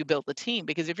of how you build the team.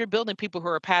 Because if you're building people who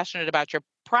are passionate about your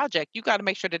project, you got to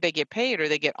make sure that they get paid or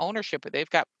they get ownership or they've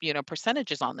got,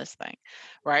 percentages on this thing,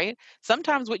 right?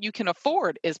 Sometimes what you can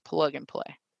afford is plug and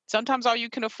play. Sometimes all you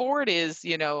can afford is,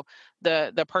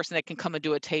 the person that can come and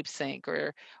do a tape sync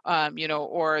or,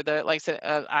 or the, like I said,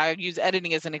 I use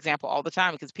editing as an example all the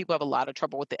time because people have a lot of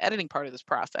trouble with the editing part of this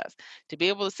process. To be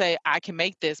able to say, I can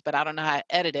make this, but I don't know how to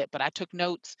edit it, but I took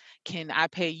notes. Can I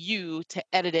pay you to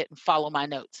edit it and follow my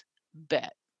notes?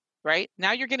 Bet. Right?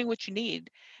 Now you're getting what you need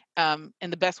in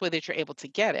the best way that you're able to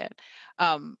get it.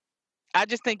 Um, I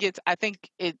just think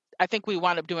I think we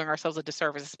wind up doing ourselves a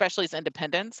disservice, especially as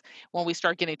independents, when we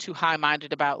start getting too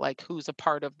high-minded about like who's a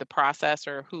part of the process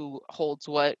or who holds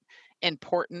what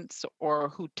importance or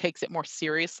who takes it more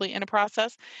seriously in a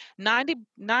process.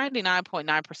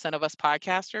 99.9% of us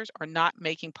podcasters are not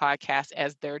making podcasts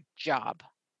as their job,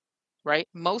 right?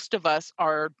 Most of us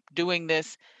are doing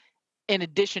this in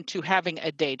addition to having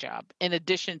a day job, in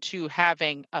addition to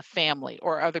having a family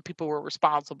or other people we're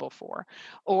responsible for,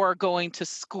 or going to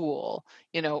school,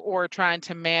 or trying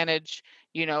to manage,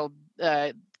 you know,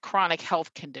 uh, chronic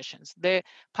health conditions. The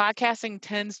podcasting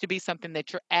tends to be something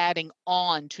that you're adding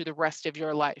on to the rest of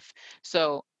your life.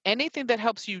 So anything that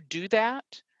helps you do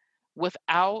that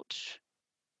without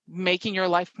making your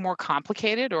life more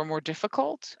complicated or more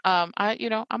difficult, I'm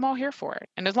all here for it.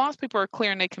 And as long as people are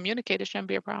clear and they communicate, it shouldn't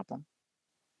be a problem.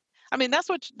 I mean, that's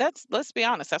let's be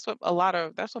honest, that's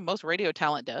what most radio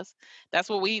talent does. That's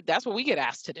what we get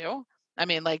asked to do. I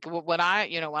mean, like when I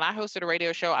hosted a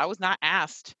radio show, I was not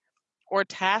asked or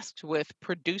tasked with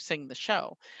producing the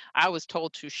show. I was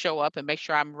told to show up and make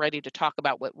sure I'm ready to talk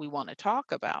about what we want to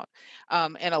talk about.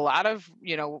 And a lot of,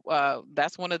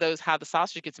 that's one of those how the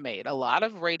sausage gets made. A lot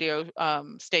of radio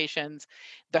stations,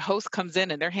 the host comes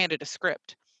in and they're handed a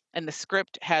script. And the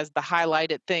script has the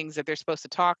highlighted things that they're supposed to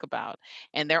talk about.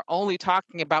 And they're only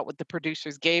talking about what the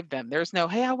producers gave them. There's no,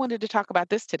 hey, I wanted to talk about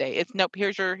this today. It's nope,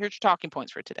 here's your talking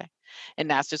points for today. And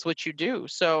that's just what you do.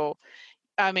 So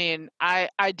I mean, I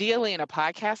ideally in a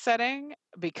podcast setting,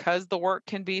 because the work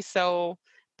can be so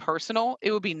personal,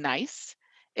 it would be nice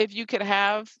if you could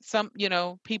have some,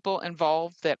 people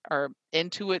involved that are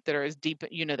into it, that are as deep,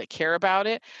 that care about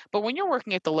it. But when you're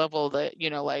working at the level that,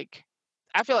 like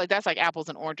I feel like that's like apples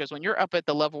and oranges. When you're up at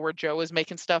the level where Joe is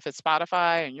making stuff at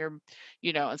Spotify and you're,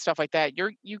 and stuff like that,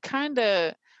 you kind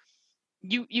of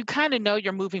know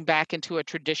you're moving back into a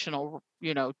traditional,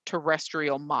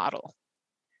 terrestrial model.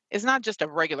 It's not just a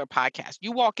regular podcast.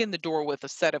 You walk in the door with a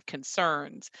set of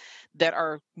concerns that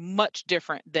are much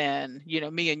different than,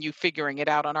 me and you figuring it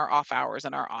out on our off hours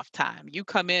and our off time. You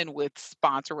come in with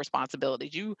sponsor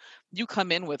responsibilities. You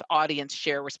come in with audience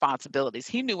share responsibilities.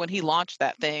 He knew when he launched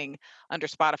that thing under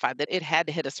Spotify that it had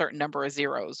to hit a certain number of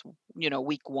zeros,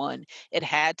 week 1. It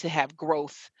had to have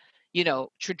growth,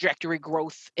 trajectory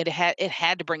growth. It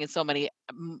had to bring in so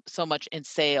much in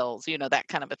sales, that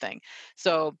kind of a thing.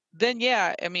 So then,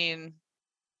 yeah, I mean,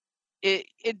 it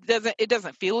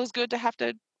doesn't feel as good to have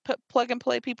to put plug and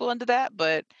play people into that,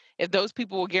 but if those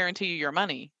people will guarantee you your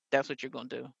money, that's what you're going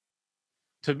to do.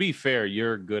 To be fair,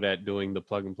 you're good at doing the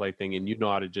plug and play thing, and you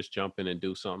know how to just jump in and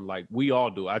do something like we all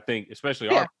do. I think, especially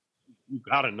Yeah. you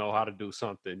got to know how to do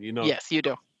something. Yes, you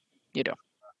do. You do.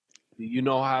 You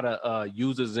know how to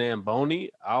use a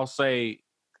Zamboni. I'll say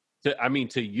I mean,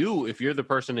 to you, if you're the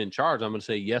person in charge, I'm gonna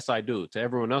say yes, I do. To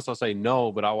everyone else, I'll say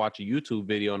no, but I'll watch a YouTube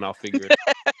video and I'll figure it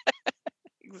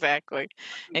Exactly. out.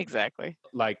 Exactly.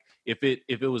 Like if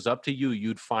it was up to you,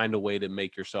 you'd find a way to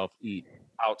make yourself eat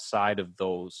outside of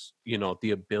those,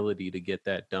 the ability to get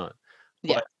that done.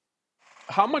 Yeah. But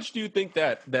how much do you think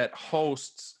that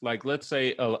hosts, like, let's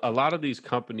say a lot of these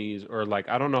companies, or like,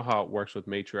 I don't know how it works with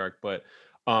Matriarch, but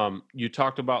you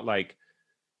talked about like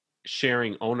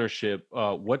sharing ownership.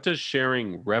 What does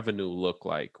sharing revenue look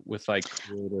like with like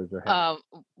creators or having?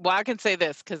 Um, well, I can say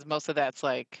this because most of that's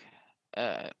like,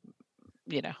 uh,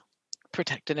 you know,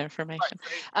 protected information.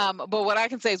 But what I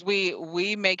can say is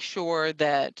we make sure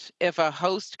that if a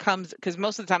host comes, because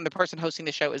most of the time the person hosting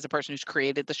the show is the person who's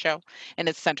created the show, and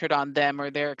it's centered on them or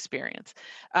their experience.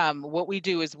 What we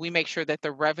do is we make sure that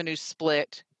the revenue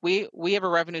split. We have a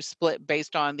revenue split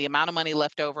based on the amount of money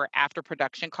left over after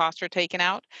production costs are taken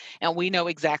out, and we know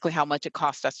exactly how much it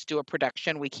costs us to do a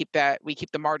production. We keep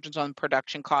the margins on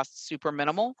production costs super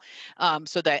minimal,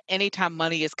 so that anytime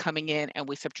money is coming in and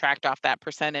we subtract off that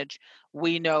percentage,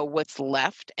 we know what's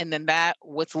left, and then that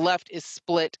what's left is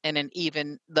split in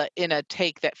a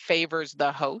take that favors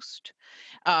the host,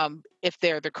 if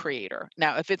they're the creator.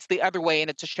 Now if it's the other way and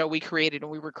it's a show we created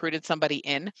and we recruited somebody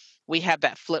in, we have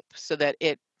that flip so that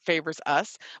it favors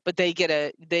us, but they get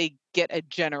a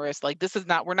generous, like, this is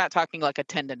not, we're not talking like a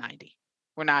 10 to 90.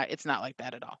 We're not, it's not like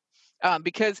that at all.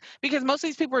 Because most of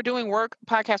these people are doing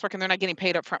podcast work, and they're not getting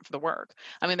paid up front for the work.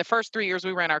 I mean, the first 3 years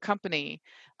we ran our company,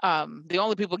 the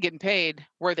only people getting paid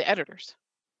were the editors,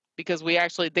 because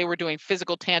they were doing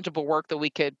physical, tangible work that we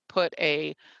could put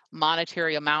a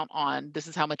monetary amount on. This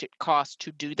is how much it costs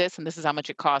to do this, and this is how much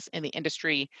it costs in the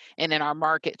industry and in our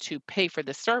market to pay for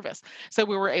this service. So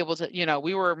we were able to,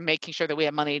 we were making sure that we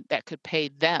had money that could pay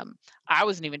them. I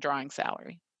wasn't even drawing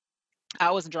salary.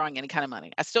 I wasn't drawing any kind of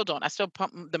money. I still don't. I still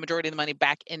pump the majority of the money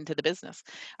back into the business.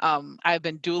 I've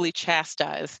been duly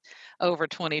chastised over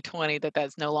 2020 that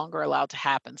that's no longer allowed to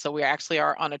happen. So we actually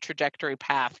are on a trajectory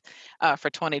path, for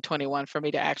 2021, for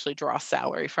me to actually draw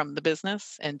salary from the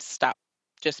business and stop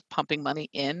just pumping money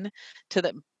in to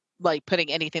the, like,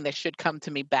 putting anything that should come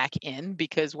to me back in,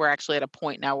 because we're actually at a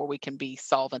point now where we can be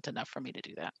solvent enough for me to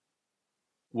do that.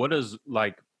 What does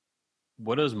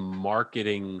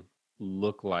marketing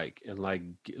look like, and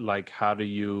like how do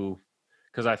you,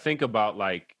 because I think about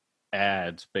like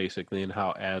ads basically and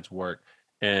how ads work,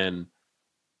 and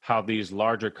how these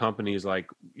larger companies, like,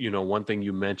 one thing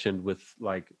you mentioned with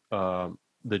like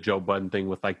the Joe Budden thing,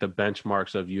 with like the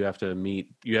benchmarks of you have to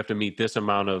meet this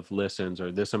amount of listens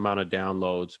or this amount of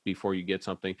downloads before you get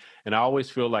something. And I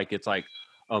always feel like it's like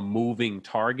a moving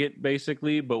target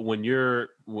basically, but when you're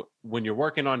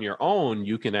working on your own,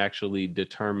 you can actually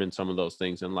determine some of those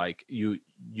things, and like you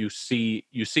see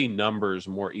numbers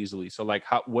more easily. So like,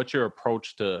 what's your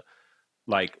approach to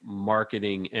like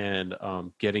marketing and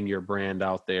getting your brand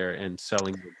out there and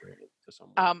selling your brand to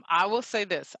someone? I will say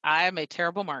this: I am a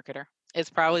terrible marketer. It's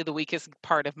probably the weakest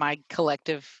part of my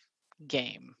collective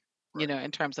game, Right.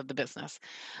 in terms of the business.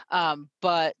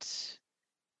 But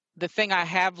the thing I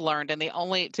have learned, and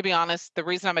to be honest, the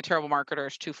reason I'm a terrible marketer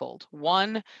is twofold.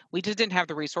 One, we just didn't have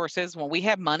the resources. When we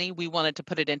had money, we wanted to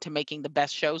put it into making the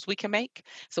best shows we can make.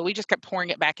 So we just kept pouring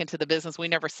it back into the business. We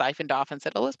never siphoned off and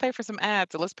said, oh, let's pay for some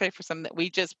ads, or let's pay for some. We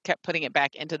just kept putting it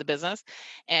back into the business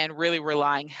and really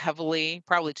relying heavily,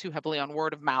 probably too heavily, on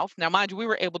word of mouth. Now, mind you, we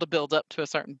were able to build up to a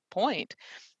certain point,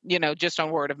 just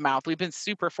on word of mouth. We've been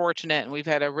super fortunate, and we've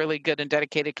had a really good and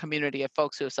dedicated community of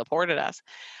folks who have supported us.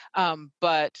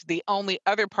 But the only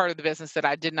other part of the business that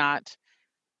I did not,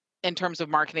 in terms of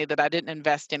marketing, that I didn't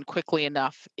invest in quickly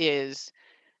enough is,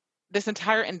 this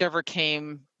entire endeavor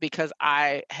came because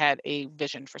I had a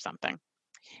vision for something.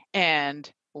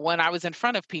 And when I was in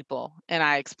front of people and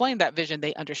I explained that vision,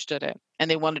 they understood it and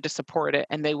they wanted to support it,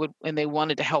 and they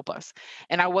wanted to help us.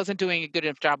 And I wasn't doing a good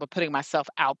enough job of putting myself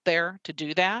out there to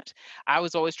do that. I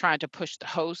was always trying to push the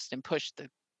host and push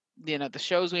the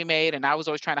shows we made, and I was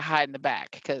always trying to hide in the back,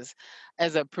 because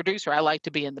as a producer I like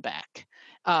to be in the back.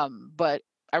 But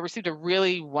I received a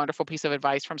really wonderful piece of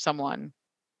advice from someone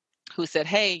who said,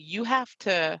 hey, you have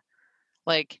to,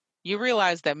 like, you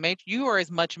realize that you are as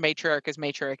much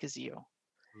matriarch as you.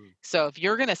 Mm. So if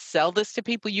you're going to sell this to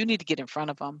people, you need to get in front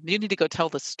of them. You need to go tell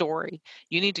the story.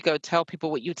 You need to go tell people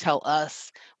what you tell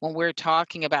us when we're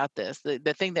talking about this.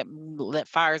 The thing that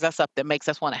fires us up, that makes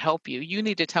us want to help you. You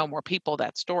need to tell more people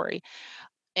that story.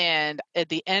 And at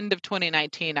the end of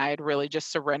 2019, I had really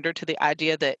just surrendered to the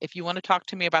idea that if you want to talk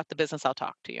to me about the business, I'll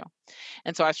talk to you.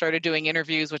 And so I started doing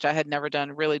interviews, which I had never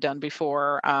really done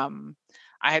before.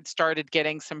 I had started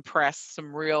getting some press,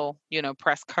 some real,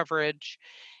 press coverage,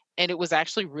 and it was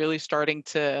actually really starting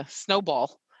to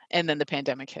snowball. And then the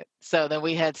pandemic hit. So then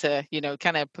we had to,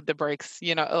 kind of put the brakes,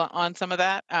 on some of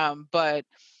that. But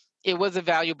it was a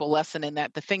valuable lesson in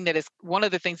that the thing that is one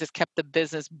of the things that's kept the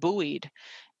business buoyed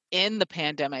in the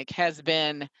pandemic has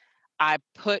been I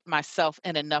put myself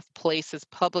in enough places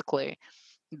publicly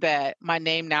that my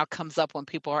name now comes up when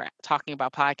people are talking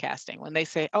about podcasting. When they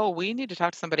say, "Oh, we need to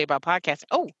talk to somebody about podcasting."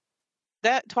 Oh,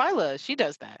 that Twila, she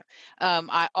does that.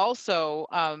 I also,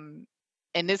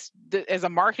 and as a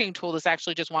marketing tool, this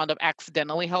actually just wound up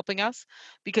accidentally helping us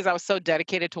because I was so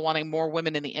dedicated to wanting more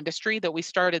women in the industry that we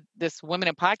started this Women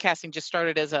in Podcasting just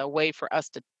started as a way for us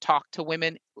to talk to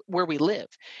women where we live.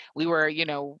 We were,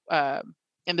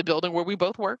 in the building where we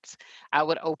both worked. I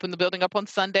would open the building up on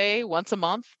Sunday once a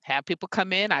month, have people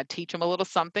come in, I'd teach them a little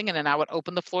something, and then I would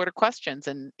open the floor to questions.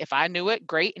 And if I knew it,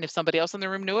 great. And if somebody else in the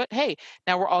room knew it, hey,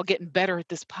 now we're all getting better at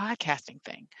this podcasting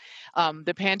thing.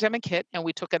 The pandemic hit and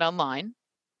we took it online.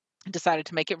 Decided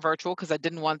to make it virtual because I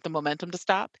didn't want the momentum to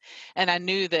stop. And I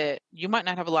knew that you might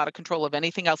not have a lot of control of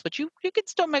anything else, but you could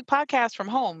still make podcasts from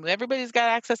home. Everybody's got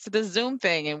access to this Zoom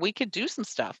thing and we could do some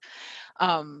stuff.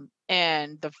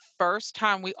 And the first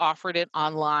time we offered it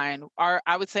online,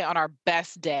 I would say on our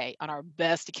best day, on our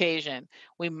best occasion,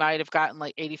 we might have gotten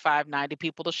like 85, 90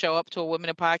 people to show up to a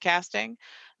Women in Podcasting.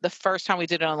 The first time we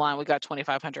did it online, we got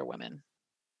 2,500 women.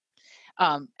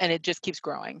 And it just keeps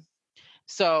growing.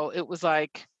 So it was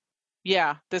like,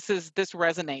 yeah, this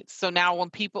resonates. So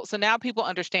now people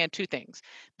understand two things.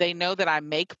 They know that I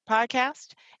make podcasts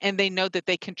and they know that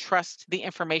they can trust the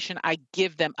information I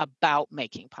give them about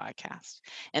making podcasts.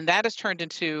 And that has turned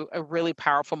into a really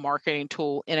powerful marketing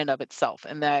tool in and of itself.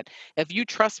 And that if you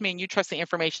trust me and you trust the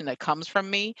information that comes from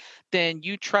me, then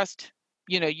you trust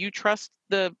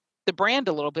the brand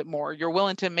a little bit more. You're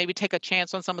willing to maybe take a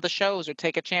chance on some of the shows or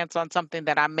take a chance on something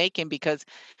that I'm making because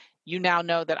you now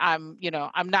know that I'm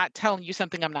not telling you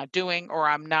something I'm not doing or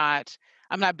I'm not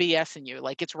BSing you.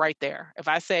 Like it's right there. If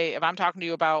I'm talking to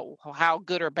you about how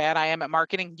good or bad I am at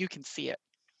marketing, you can see it.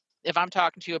 If I'm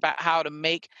talking to you about how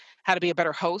to be a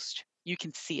better host, you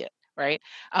can see it, right?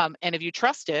 And if you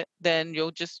trust it, then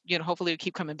you'll just, hopefully you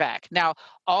keep coming back. Now,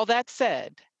 all that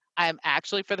said, I am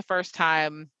actually for the first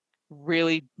time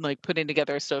really like putting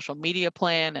together a social media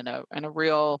plan and a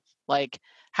real like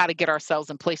how to get ourselves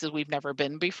in places we've never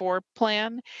been before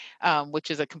plan,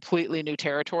 which is a completely new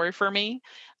territory for me.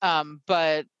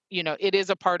 But it is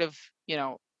a part of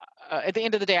at the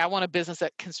end of the day, I want a business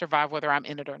that can survive whether I'm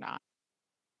in it or not,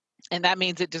 and that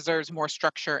means it deserves more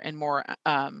structure and more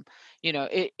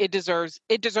it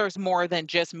deserves more than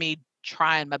just me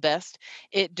trying my best.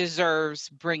 It deserves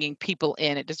bringing people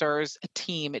in, it deserves a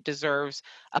team, it deserves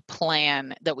a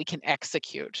plan that we can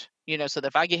execute, so that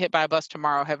if I get hit by a bus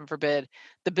tomorrow, heaven forbid,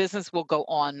 the business will go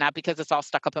on, not because it's all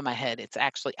stuck up in my head, it's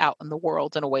actually out in the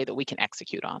world in a way that we can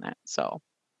execute on it. So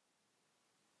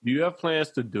Do you have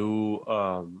plans to do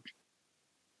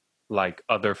like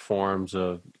other forms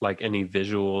of like any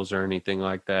visuals or anything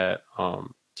like that?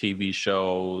 TV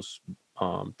shows,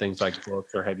 things like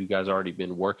books, or have you guys already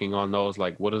been working on those?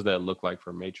 Like, what does that look like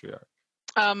for Matriarch?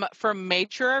 For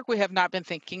Matriarch, we have not been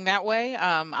thinking that way.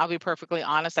 I'll be perfectly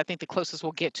honest. I think the closest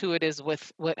we'll get to it is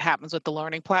with what happens with the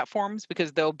learning platforms,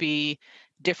 because there'll be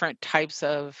different types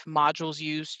of modules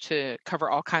used to cover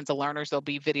all kinds of learners. There'll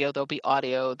be video, there'll be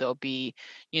audio, there'll be,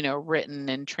 written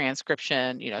and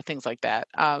transcription, things like that.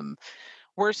 I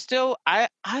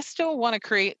still want to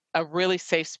create a really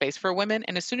safe space for women.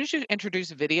 And as soon as you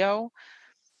introduce video,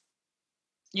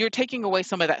 you're taking away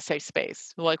some of that safe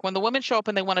space. Like when the women show up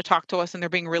and they want to talk to us and they're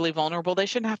being really vulnerable, they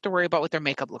shouldn't have to worry about what their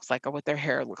makeup looks like or what their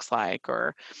hair looks like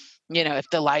or, if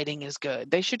the lighting is good.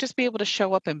 They should just be able to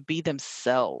show up and be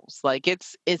themselves. Like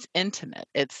it's intimate.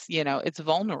 It's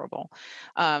vulnerable.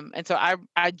 And so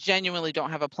I genuinely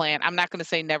don't have a plan. I'm not going to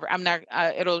say never. I'm not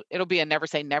it'll be a never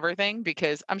say never thing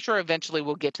because I'm sure eventually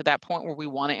we'll get to that point where we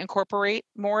want to incorporate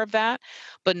more of that,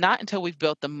 but not until we've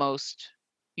built the most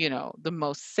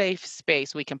safe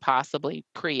space we can possibly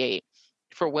create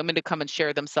for women to come and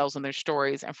share themselves and their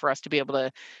stories, and for us to be able to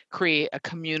create a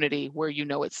community where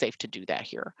it's safe to do that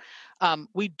here.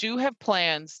 We do have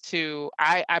plans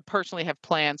I personally have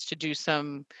plans to do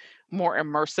some more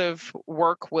immersive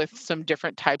work with some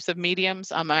different types of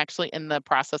mediums. I'm actually in the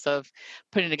process of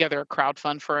putting together a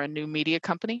crowdfund for a new media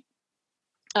company.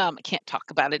 I can't talk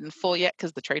about it in full yet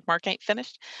because the trademark ain't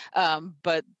finished.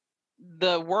 But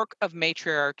the work of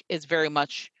Matriarch is very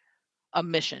much a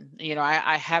mission.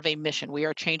 I have a mission. We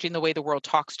are changing the way the world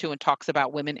talks to and talks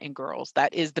about women and girls.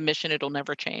 That is the mission. It'll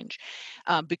never change.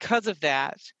 Because of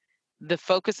that, the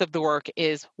focus of the work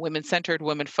is women centered,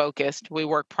 women focused. We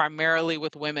work primarily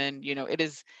with women.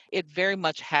 It very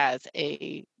much has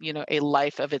a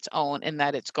life of its own in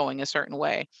that it's going a certain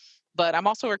way. But I'm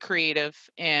also a creative,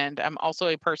 and I'm also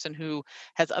a person who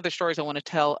has other stories I want to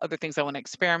tell, other things I want to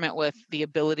experiment with, the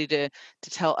ability to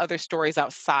tell other stories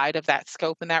outside of that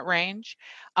scope and that range.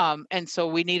 And so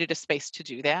we needed a space to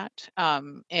do that.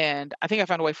 And I think I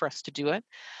found a way for us to do it.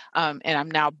 And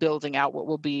I'm now building out what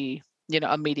will be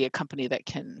a media company that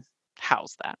can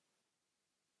house that.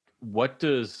 What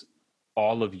does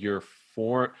all of your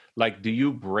like, do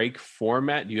you break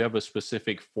format? Do you have a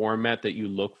specific format that you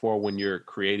look for when you're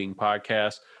creating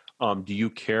podcasts? Do you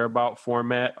care about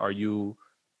format? Are you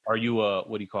a,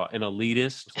 what do you call it, an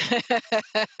elitist?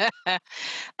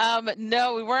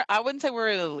 No, we weren't. I wouldn't say we're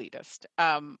an elitist.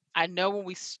 I know when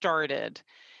we started,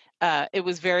 it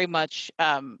was very much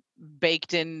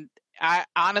baked in. I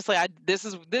honestly, this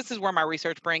is where my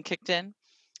research brain kicked in.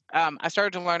 I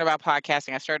started to learn about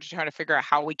podcasting. I started trying to figure out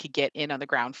how we could get in on the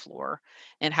ground floor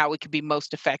and how we could be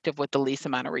most effective with the least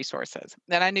amount of resources.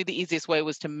 And I knew the easiest way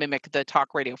was to mimic the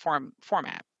talk radio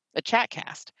format, a chat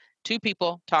cast, two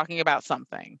people talking about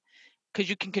something, because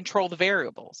you can control the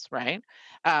variables, right?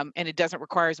 And it doesn't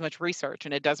require as much research,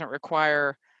 and it doesn't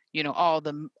require all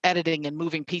the editing and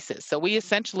moving pieces. So we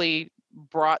essentially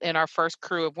brought in our first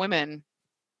crew of women,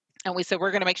 and we said, we're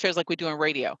going to make sure it's like we do in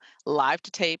radio, live to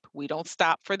tape. We don't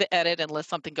stop for the edit unless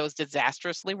something goes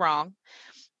disastrously wrong.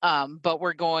 But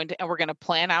we're going to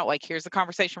plan out, like, here's the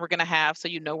conversation we're going to have. So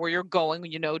you know where you're going,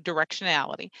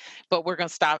 directionality. But we're going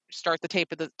to start the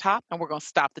tape at the top, and we're going to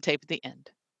stop the tape at the end.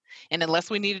 And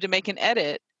unless we needed to make an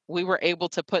edit, we were able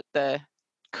to put the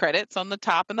credits on the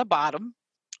top and the bottom,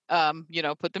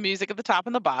 put the music at the top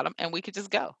and the bottom, and we could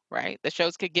just go, right? The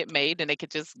shows could get made and they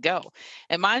could just go.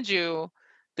 And mind you,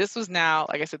 this was now,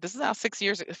 like I said, this is now 6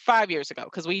 years, 5 years ago,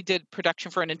 because we did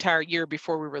production for an entire year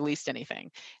before we released anything.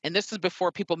 And this was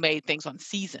before people made things on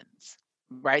seasons.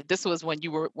 Right. This was when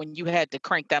you had to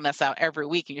crank that mess out every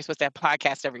week, and you're supposed to have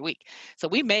podcasts every week. So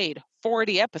we made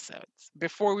 40 episodes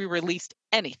before we released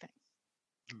anything.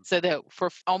 Mm. So that for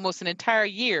almost an entire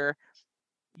year,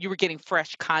 you were getting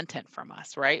fresh content from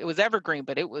us, right? It was evergreen,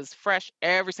 but it was fresh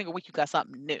every single week. You got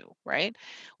something new, right?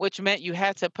 Which meant you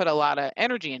had to put a lot of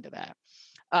energy into that.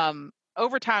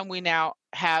 Over time, we've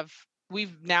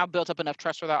now built up enough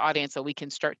trust with our audience so we can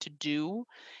start to do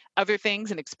other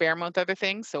things and experiment with other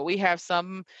things. So we have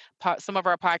some of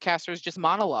our podcasters just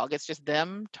monologue. It's just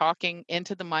them talking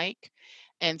into the mic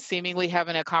and seemingly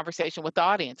having a conversation with the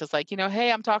audience. It's like,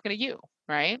 hey, I'm talking to you,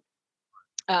 right?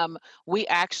 Um, we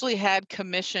actually had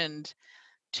commissioned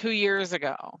 2 years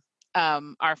ago,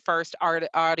 our first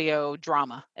audio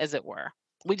drama, as it were.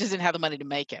 We just didn't have the money to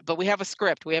make it, but we have a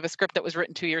script. We have a script that was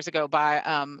written 2 years ago by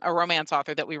a romance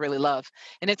author that we really love,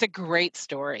 and it's a great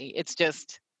story. It's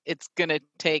gonna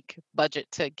take budget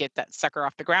to get that sucker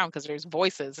off the ground because there's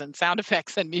voices and sound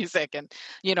effects and music and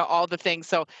all the things.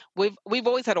 So we've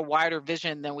always had a wider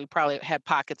vision than we probably had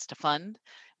pockets to fund.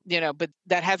 But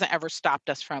that hasn't ever stopped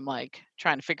us from, like,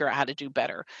 trying to figure out how to do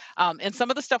better. And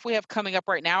some of the stuff we have coming up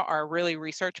right now are really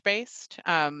research based.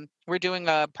 We're doing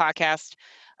a podcast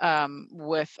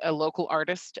with a local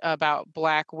artist about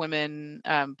Black women,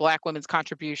 Black women's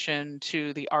contribution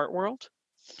to the art world.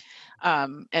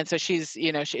 And so it's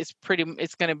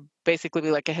going to basically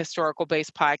be like a historical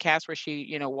based podcast where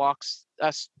she, walks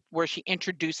us, where she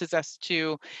introduces us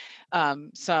to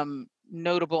some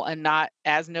notable and not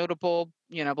as notable,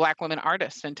 Black women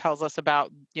artists, and tells us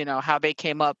about, how they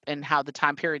came up and how the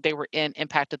time period they were in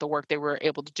impacted the work they were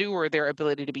able to do, or their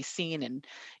ability to be seen and,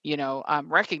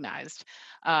 recognized.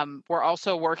 We're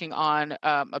also working on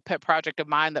a pet project of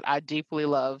mine that I deeply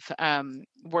love,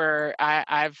 where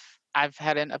I've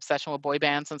had an obsession with boy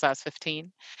bands since I was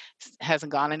 15.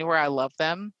 Hasn't gone anywhere. I love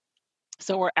them.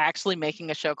 So we're actually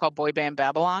making a show called Boy Band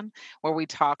Babylon, where we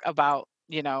talk about,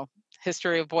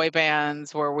 history of boy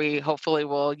bands, where we hopefully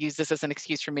will use this as an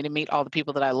excuse for me to meet all the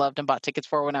people that I loved and bought tickets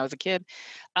for when I was a kid.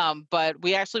 But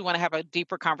we actually want to have a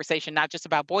deeper conversation, not just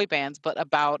about boy bands, but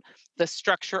about the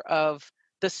structure of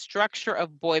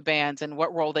boy bands and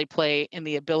what role they play in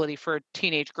the ability for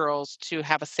teenage girls to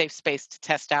have a safe space to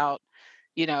test out,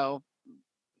 you know,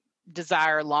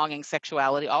 desire, longing,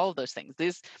 sexuality, all of those things.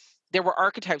 There were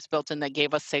archetypes built in that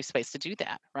gave us safe space to do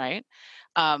that, right?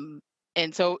 Um,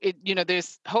 and so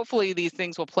there's hopefully these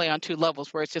things will play on two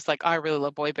levels where it's just like, oh, I really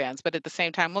love boy bands, but at the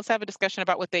same time, let's have a discussion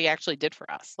about what they actually did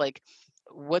for us, like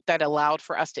what that allowed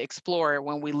for us to explore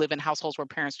when we live in households where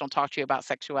parents don't talk to you about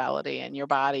sexuality and your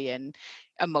body and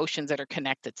emotions that are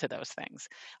connected to those things.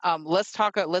 Let's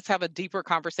have a deeper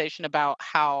conversation about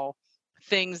how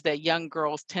things that young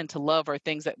girls tend to love are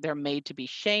things that they're made to be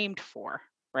shamed for,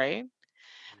 right?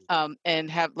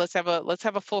 And let's have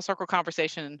a full circle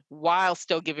conversation while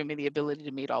still giving me the ability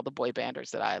to meet all the boy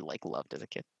banders that I like loved as a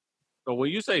kid. So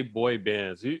when you say boy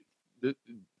bands, th-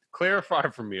 clarify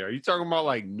for me. Are you talking about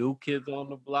like New Kids on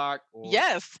the Block or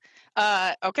Yes.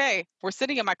 Okay. We're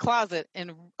sitting in my closet,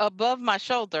 and above my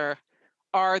shoulder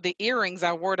are the earrings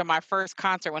I wore to my first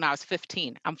concert when I was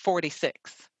 15. I'm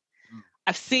 46. Mm.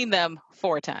 I've seen them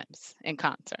 4 times in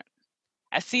concert.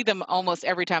 I see them almost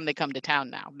every time they come to town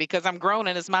now because I'm grown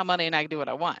and it's my money and I can do what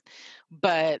I want.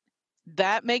 But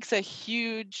that makes a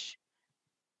huge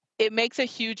it makes a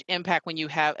huge impact when you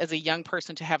have as a young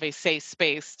person to have a safe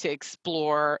space to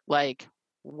explore like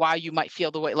why you might feel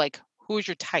the way like who's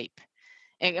your type.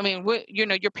 And I mean,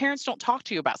 your parents don't talk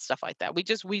to you about stuff like that.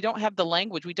 We don't have the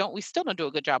language. We still don't do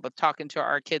a good job of talking to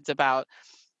our kids about,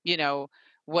 you know,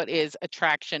 what is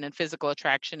attraction and physical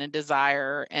attraction and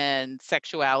desire and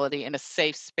sexuality in a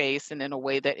safe space and in a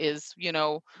way that is,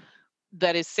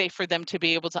 that is safe for them to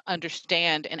be able to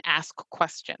understand and ask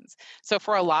questions. So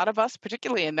for a lot of us,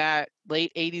 particularly in that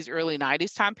late 80s, early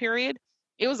 90s time period,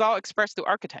 it was all expressed through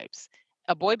archetypes.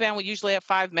 A boy band would usually have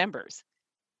 5 members.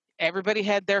 Everybody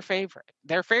had their favorite.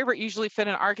 Their favorite usually fit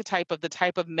an archetype of the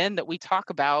type of men that we talk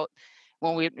about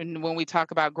when we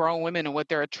talk about grown women and what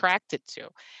they're attracted to.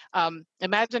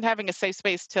 Imagine having a safe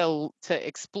space to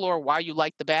explore why you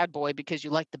like the bad boy because you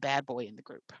like the bad boy in the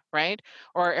group, right?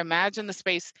 Or imagine the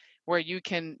space where you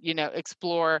can,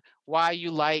 explore why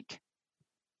you like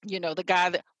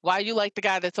why you like the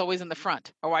guy that's always in the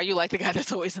front or why you like the guy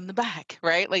that's always in the back,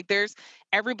 right? Like there's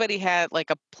everybody had like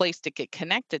a place to get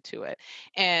connected to it.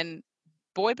 And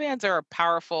boy bands are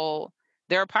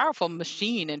they're a powerful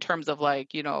machine in terms of like,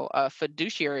 a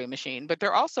fiduciary machine, but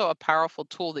they're also a powerful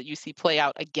tool that you see play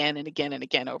out again and again and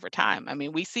again over time. I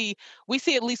mean, we see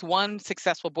at least one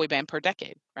successful boy band per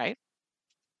decade, right?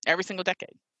 Every single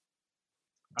decade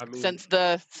I mean, since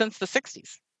the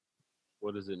 60s.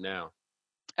 what is it now?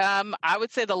 I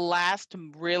would say the last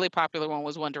really popular one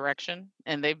was One Direction,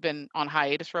 and they've been on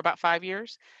hiatus for about 5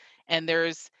 years. And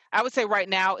I would say right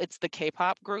now it's the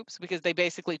K-pop groups because they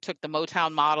basically took the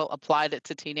Motown model, applied it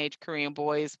to teenage Korean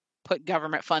boys, put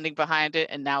government funding behind it,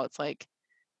 and now it's like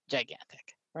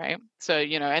gigantic, right? So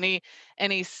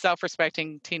any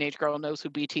self-respecting teenage girl knows who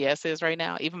BTS is right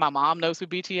now. Even my mom knows who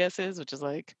BTS is, which is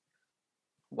like,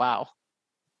 wow.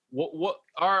 What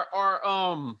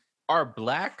are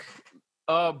black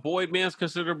boy bands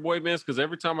considered boy bands? Because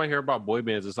every time I hear about boy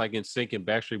bands, it's like NSYNC and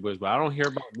Backstreet Boys, but I don't hear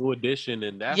about New Edition,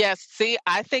 and that's Yes, see,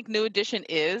 I think New Edition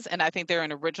is, and I think they're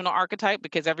an original archetype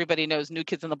because everybody knows New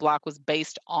Kids on the Block was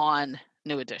based on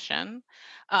New Edition.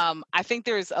 I think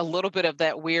there's a little bit of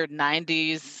that weird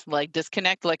 90s like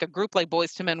disconnect. Like a group like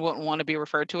Boyz II Men wouldn't want to be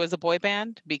referred to as a boy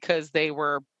band because they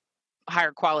were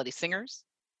higher quality singers.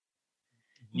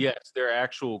 yes, they're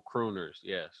actual crooners.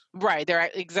 Yes. Right,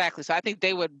 exactly. So I think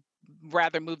they would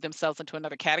rather move themselves into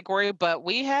another category. But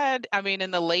I mean,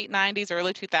 in the late 90s,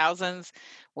 early 2000s,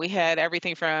 we had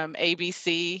everything from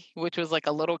ABC, which was like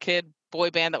a little kid boy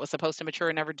band that was supposed to mature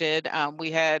and never did.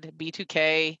 We had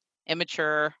B2K,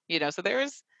 Immature, so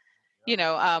there's, we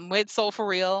had Soul for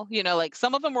Real, like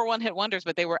some of them were one hit wonders,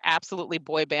 but they were absolutely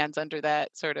boy bands under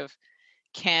that sort of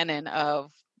canon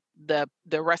of the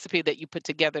recipe that you put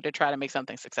together to try to make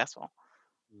something successful.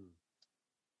 Mm.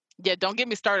 Yeah, don't get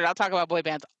me started. I'll talk about boy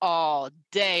bands all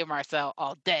day, Marcel,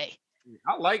 all day.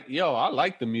 I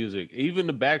like the music. Even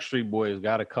the Backstreet Boys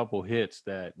got a couple hits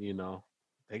that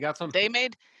they got some. They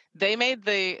made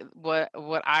the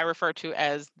what I refer to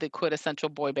as the quintessential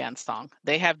boy band song.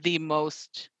 They have the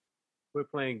most Quit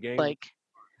playing games. like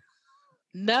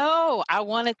no, I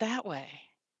want it that way.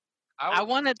 I I would.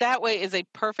 want it that way is a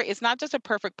perfect it's not just a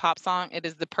perfect pop song, it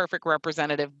is the perfect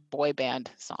representative boy band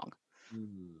song.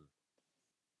 Mm,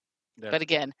 But that's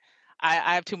again,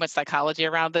 I have too much psychology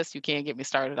around this. You can't get me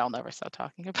started. I'll never stop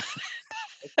talking about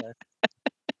it. okay.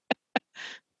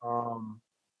 Um,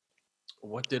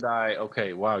 what did I?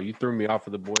 Okay, wow, you threw me off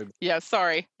of the boy. Yeah,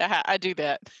 sorry. I do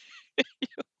that.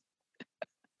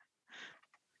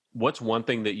 What's one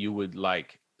thing that you would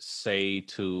like say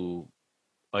to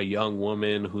a young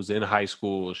woman who's in high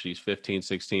school, she's 15,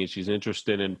 16, she's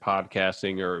interested in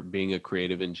podcasting or being a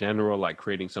creative in general, like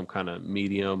creating some kind of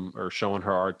medium or showing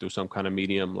her art through some kind of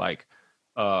medium, like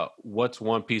what's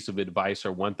one piece of advice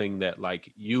or one thing that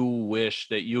like you wish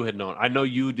that you had known? I know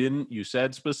you didn't, you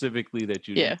said specifically that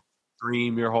you didn't Yeah.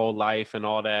 dream your whole life and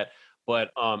all that,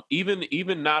 but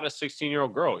even not a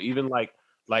 16-year-old girl, even like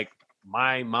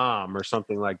my mom or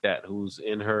something like that, who's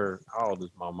in her, how old is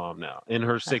my mom now? In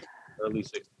her 60s, early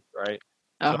 60s, right?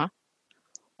 So,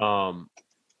 Uh-huh. um,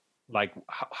 Like,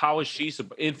 how is she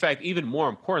in fact, even more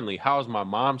importantly, how is my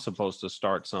mom supposed to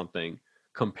start something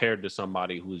compared to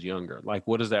somebody who's younger? Like,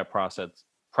 what does that process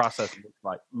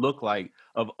look like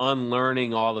of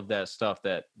unlearning all of that stuff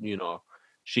that,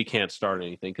 she can't start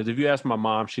anything? Because if you ask my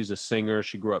mom, she's a singer,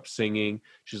 she grew up singing,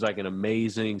 she's like an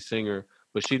amazing singer,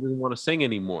 but she doesn't want to sing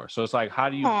anymore. So it's like, how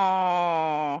do you,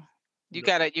 Oh, you you know,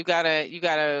 gotta, you gotta, you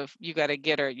gotta, you gotta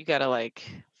get her. You gotta like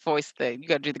voice the. You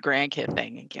gotta do the grandkid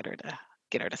thing and get her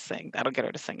to sing. That'll get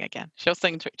her to sing again. She'll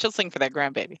sing. She'll sing for that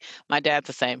grandbaby. My dad's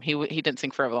the same. He didn't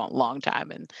sing for a long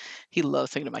time, and he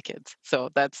loves singing to my kids. So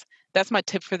that's my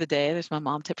tip for the day. There's my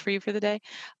mom tip for you for the day.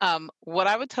 What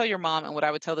I would tell your mom and what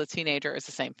I would tell the teenager is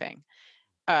the same thing.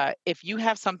 If you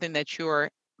have something that you're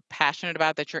passionate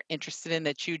about, that you're interested in,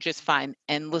 that you just find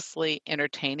endlessly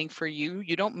entertaining for you,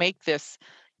 you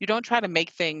don't try to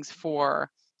make things for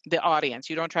the audience.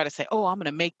 You don't try to say, oh, I'm going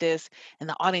to make this and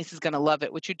the audience is going to love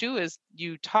it. What you do is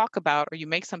you talk about or you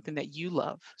make something that you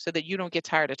love so that you don't get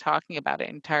tired of talking about it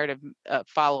and tired of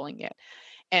following it.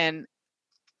 And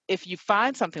if you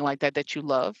find something like that that you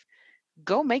love,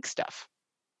 go make stuff.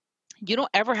 You don't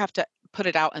ever have to put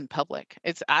it out in public.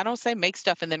 I don't say make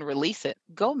stuff and then release it.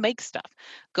 Go make stuff.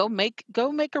 Go make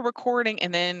a recording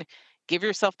and then give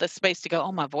yourself the space to go,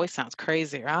 "Oh, my voice sounds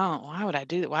crazy." Or, "Oh, why would I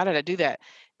do that? Why did I do that?"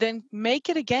 Then make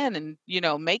it again and,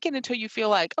 make it until you feel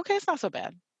like, "Okay, it's not so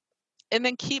bad." And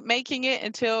then keep making it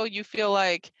until you feel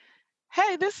like,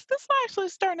 "Hey, this actually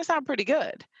is starting to sound pretty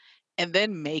good." And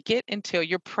then make it until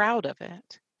you're proud of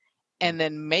it and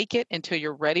then make it until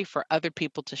you're ready for other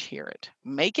people to hear it.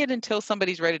 Make it until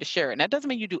somebody's ready to share it. And that doesn't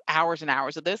mean you do hours and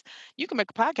hours of this. You can make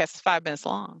a podcast that's 5 minutes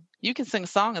long. You can sing a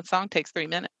song and song takes 3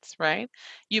 minutes, right?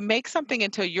 You make something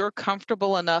until you're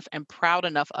comfortable enough and proud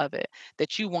enough of it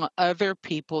that you want other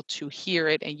people to hear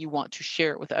it and you want to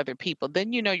share it with other people.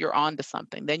 Then you know you're on to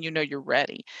something. Then you know you're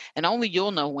ready. And only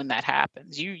you'll know when that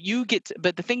happens. You get to,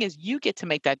 but the thing is you get to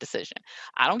make that decision.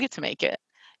 I don't get to make it.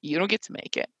 You don't get to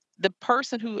make it. The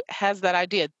person who has that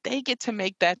idea, they get to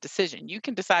make that decision. You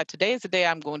can decide today is the day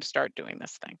I'm going to start doing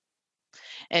this thing.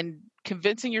 And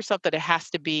convincing yourself that it has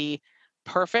to be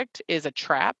perfect is a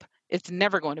trap. It's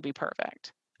never going to be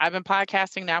perfect. I've been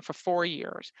podcasting now for 4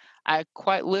 years. I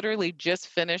quite literally just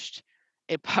finished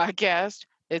a podcast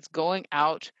that's going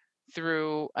out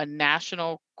through a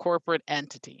national corporate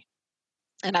entity.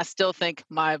 And I still think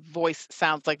my voice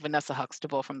sounds like Vanessa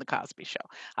Huxtable from The Cosby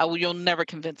Show. You'll never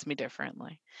convince me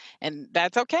differently. And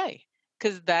that's okay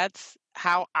because that's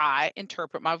how I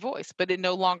interpret my voice. But it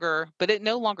no longer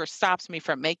stops me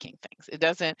from making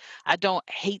things. I don't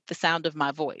hate the sound of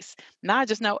my voice. Now I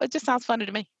just know it just sounds funny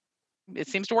to me. It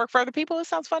seems to work for other people. It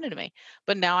sounds funny to me.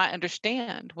 But now I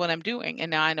understand what I'm doing and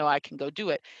now I know I can go do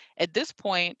it. At this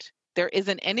point, there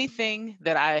isn't anything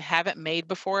that I haven't made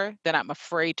before that I'm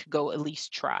afraid to go at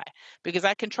least try because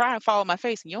I can try and follow my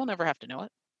face and you'll never have to know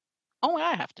it. Only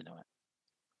I have to know it.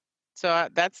 So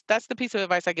that's the piece of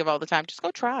advice I give all the time. Just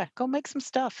go try. Go make some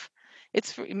stuff.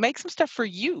 Make some stuff for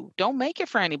you. Don't make it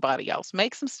for anybody else.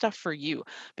 Make some stuff for you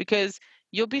because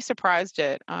you'll be surprised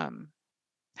at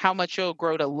how much you'll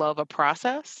grow to love a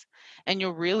process. And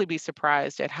you'll really be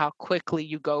surprised at how quickly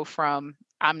you go from,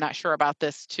 I'm not sure about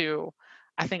this to,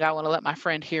 I think I want to let my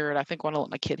friend hear it. I think I want to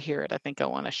let my kid hear it. I think I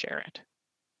want to share it.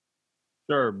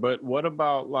 sure, but what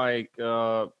about like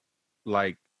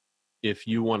if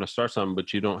you want to start something,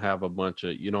 but you don't have the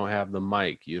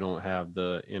mic, you don't have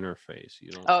the interface, you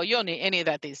don't. Oh, you don't need any of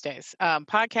that these days.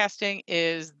 Podcasting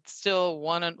is still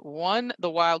the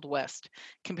Wild West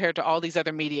compared to all these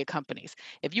other media companies.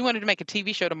 If you wanted to make a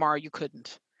TV show tomorrow, you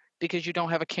couldn't because you don't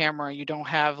have a camera, you don't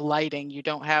have lighting, you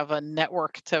don't have a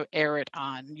network to air it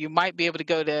on. You might be able to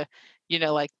go to,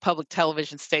 like public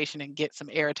television station and get some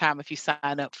airtime if you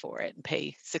sign up for it and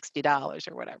pay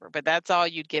 $60 or whatever. But that's all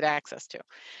you'd get access to.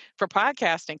 For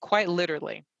podcasting, quite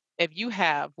literally, if you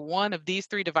have one of these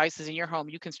three devices in your home,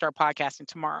 you can start podcasting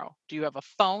tomorrow. Do you have a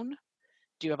phone?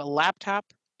 Do you have a laptop?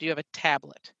 Do you have a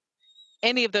tablet?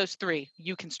 Any of those three,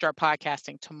 you can start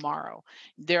podcasting tomorrow.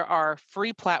 There are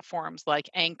free platforms like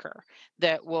Anchor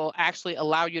that will actually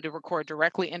allow you to record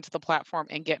directly into the platform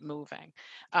and get moving.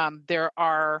 There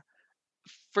are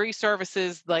free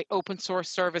services like open source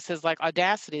services like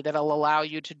Audacity that'll allow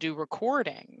you to do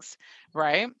recordings,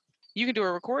 right? You can do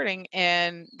a recording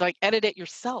and like edit it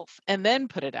yourself and then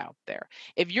put it out there.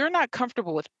 If you're not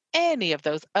comfortable with any of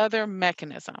those other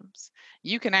mechanisms,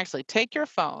 you can actually take your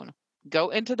phone, go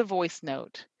into the voice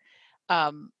note.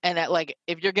 And that like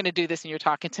if you're gonna do this and you're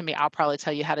talking to me, I'll probably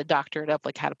tell you how to doctor it up,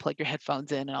 like how to plug your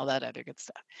headphones in and all that other good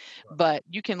stuff. But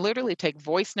you can literally take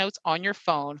voice notes on your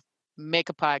phone, make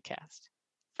a podcast.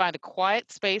 Find a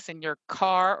quiet space in your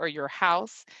car or your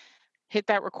house, hit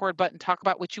that record button, talk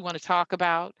about what you want to talk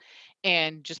about,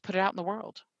 and just put it out in the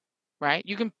world. Right?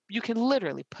 You can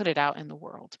literally put it out in the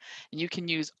world. And you can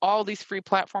use all these free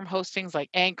platform hostings like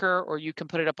Anchor, or you can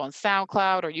put it up on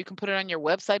SoundCloud, or you can put it on your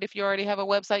website if you already have a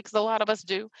website, because a lot of us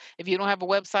do. If you don't have a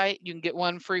website, you can get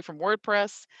one free from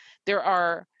WordPress. There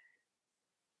are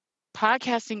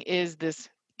Podcasting is this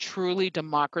truly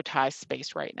democratized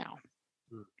space right now.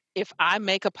 Mm. If I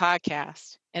make a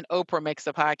podcast and Oprah makes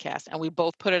a podcast and we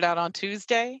both put it out on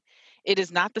Tuesday, it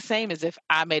is not the same as if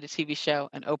I made a TV show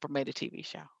and Oprah made a TV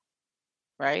show,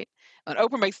 right? When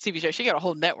Oprah makes a TV show, she got a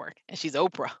whole network and she's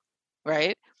Oprah,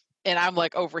 right? And I'm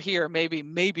like over here,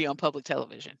 maybe on public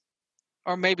television,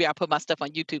 or maybe I put my stuff on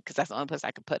YouTube because that's the only place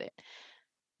I could put it.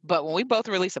 But when we both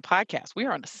release a podcast, we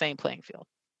are on the same playing field.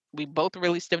 We both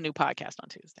released a new podcast on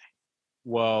Tuesday.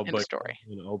 Well, End of but story.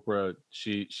 Oprah,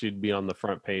 she'd be on the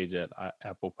front page at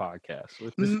Apple Podcasts,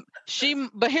 which is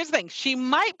But here's the thing, she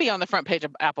might be on the front page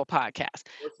of Apple Podcasts,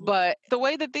 but the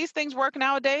way that these things work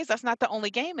nowadays, that's not the only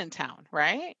game in town,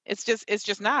 right? It's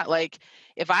just not. Like,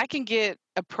 if I can get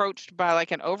approached by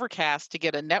like an Overcast to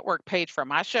get a network page for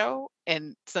my show,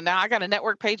 and so now I got a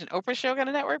network page and Oprah's show got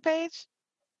a network page.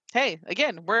 Hey,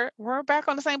 again, we're back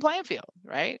on the same playing field,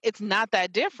 right? It's not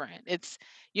that different.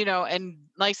 And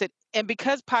like I said, and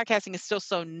because podcasting is still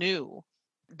so new,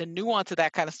 the nuance of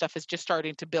that kind of stuff is just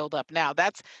starting to build up now.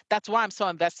 That's why I'm so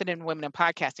invested in women in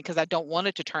podcasting, because I don't want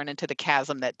it to turn into the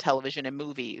chasm that television and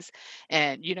movies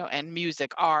and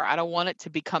music are. I don't want it to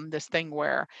become this thing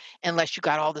where unless you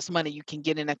got all this money, you can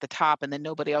get in at the top and then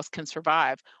nobody else can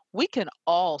survive. We can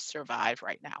all survive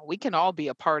right now. We can all be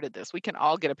a part of this. We can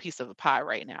all get a piece of the pie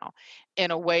right now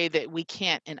in a way that we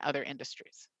can't in other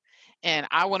industries. And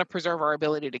I want to preserve our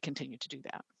ability to continue to do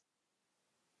that.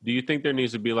 Do you think there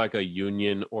needs to be like a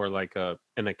union or like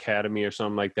an academy or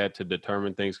something like that to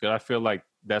determine things? Because I feel like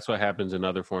that's what happens in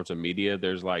other forms of media.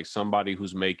 There's like somebody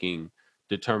who's making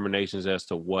determinations as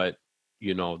to what,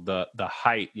 the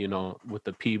height, with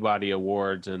the Peabody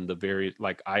Awards and the very,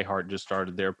 like, iHeart just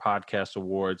started their podcast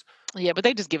awards. Yeah, but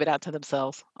they just give it out to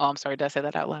themselves. Oh, I'm sorry. Did I say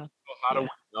that out loud? So how do Yeah.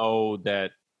 we know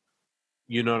that?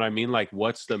 You know what I mean? Like,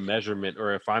 what's the measurement?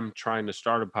 Or if I'm trying to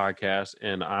start a podcast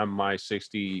and I'm my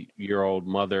 60-year-old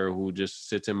mother who just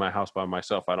sits in my house by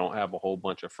myself, I don't have a whole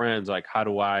bunch of friends. Like,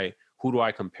 who do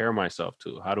I compare myself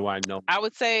to? How do I know? I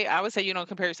would say you don't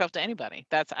compare yourself to anybody.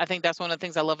 I think that's one of the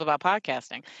things I love about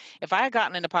podcasting. If I had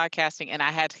gotten into podcasting and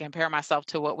I had to compare myself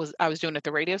to what I was doing at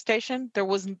the radio station, there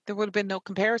would have been no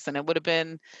comparison. It would have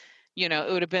been,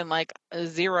 like a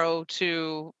 0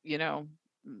 to,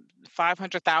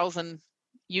 500,000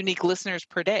 unique listeners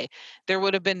per day. There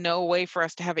would have been no way for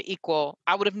us to have an equal.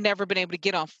 I would have never been able to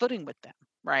get on footing with them,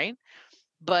 right?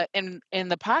 But in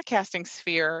the podcasting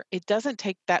sphere, it doesn't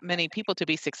take that many people to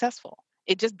be successful.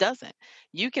 It just doesn't.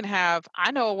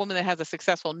 I know a woman that has a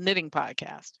successful knitting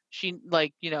podcast. She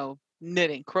like,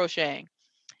 knitting, crocheting.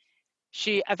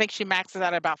 I think she maxes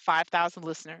out at about 5,000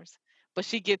 listeners, but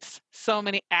she gets so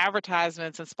many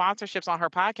advertisements and sponsorships on her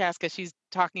podcast because she's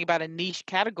talking about a niche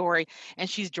category and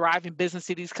she's driving business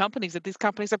to these companies that these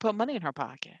companies are putting money in her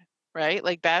pocket, right?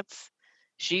 Like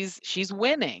she's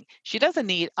winning. She doesn't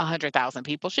need 100,000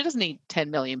 people. She doesn't need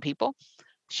 10 million people.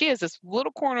 She has this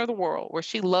little corner of the world where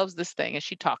she loves this thing and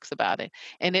she talks about it.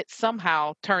 And it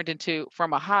somehow turned into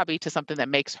from a hobby to something that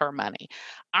makes her money.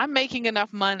 I'm making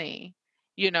enough money,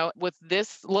 with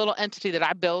this little entity that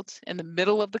I built in the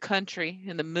middle of the country,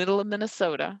 in the middle of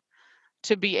Minnesota,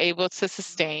 to be able to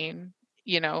sustain,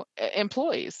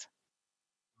 employees.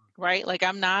 Right? Like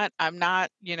I'm not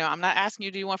asking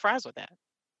you, do you want fries with that?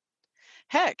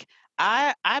 Heck,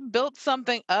 I built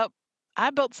something up.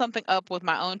 I built something up with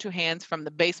my own two hands from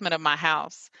the basement of my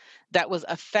house that was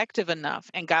effective enough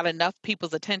and got enough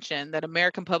people's attention that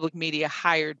American Public Media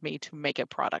hired me to make a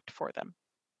product for them.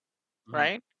 Mhm.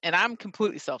 Right? And I'm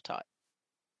completely self-taught.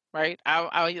 Right?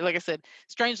 Like I said,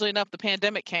 strangely enough, the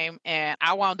pandemic came and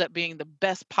I wound up being the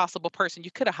best possible person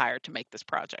you could have hired to make this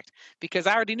project because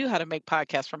I already knew how to make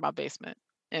podcasts from my basement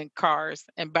and cars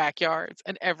and backyards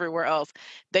and everywhere else.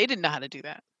 They didn't know how to do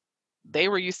that. They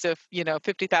were used to,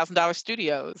 $50,000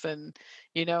 studios and,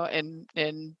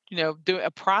 do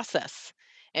a process.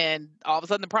 And all of a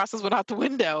sudden the process went out the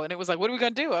window and it was like, what are we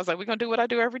going to do? I was like, we're going to do what I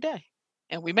do every day.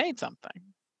 And we made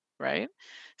something. Right.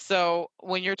 So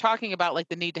when you're talking about like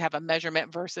the need to have a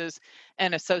measurement versus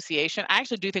an association, I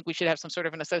actually do think we should have some sort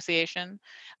of an association.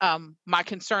 My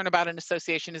concern about an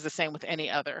association is the same with any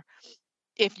other.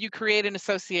 If you create an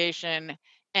association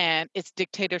and it's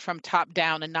dictated from top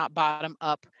down and not bottom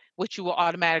up, what you will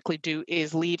automatically do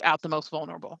is leave out the most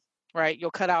vulnerable. right?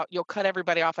 You'll cut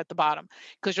everybody off at the bottom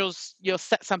because you'll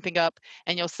set something up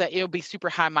and you'll be super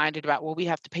high minded about, well, we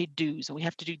have to pay dues and we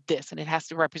have to do this and it has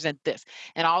to represent this,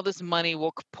 and all this money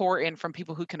will pour in from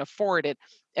people who can afford it,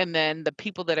 and then the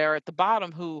people that are at the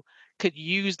bottom who could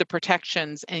use the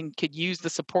protections and could use the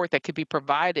support that could be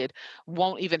provided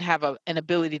won't even have an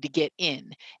ability to get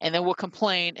in, and then we'll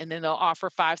complain, and then they'll offer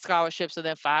 5 scholarships, so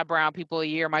then 5 brown people a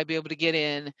year might be able to get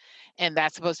in, and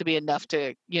that's supposed to be enough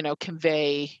to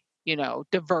convey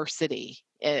diversity,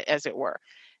 as it were.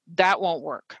 That won't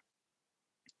work.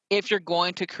 If you're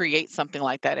going to create something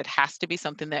like that, it has to be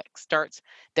something that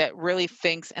really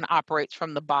thinks and operates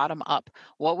from the bottom up.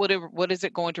 What is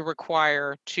it going to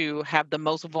require to have the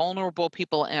most vulnerable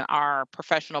people in our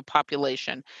professional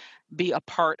population be a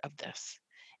part of this?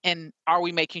 And are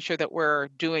we making sure that we're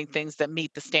doing things that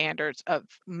meet the standards of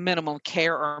minimum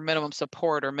care or minimum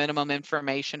support or minimum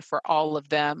information for all of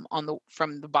them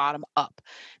from the bottom up?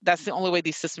 That's the only way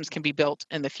these systems can be built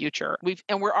in the future.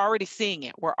 We're already seeing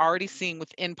it. We're already seeing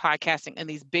within podcasting and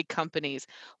these big companies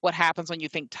what happens when you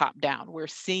think top down. We're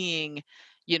seeing,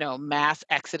 mass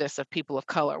exodus of people of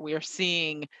color. We are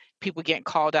seeing people getting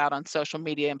called out on social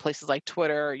media in places like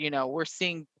Twitter. We're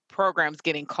seeing programs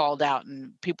getting called out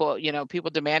and people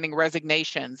demanding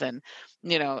resignations and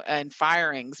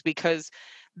firings because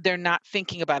they're not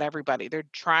thinking about everybody.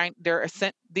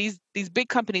 These big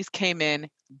companies came in,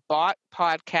 bought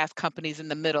podcast companies in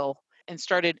the middle, and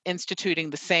started instituting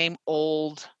the same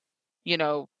old, you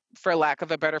know, for lack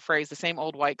of a better phrase, the same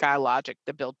old white guy logic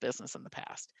that built business in the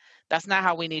past. That's not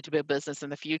how we need to build business in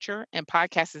the future. And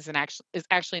podcast is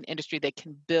actually an industry that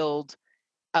can build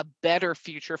a better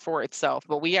future for itself.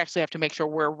 But we actually have to make sure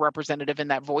we're representative in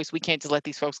that voice. We can't just let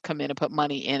these folks come in and put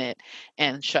money in it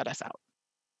and shut us out.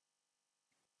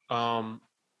 Um,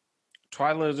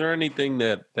 Twyla, is there anything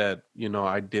that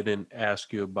I didn't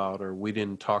ask you about or we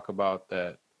didn't talk about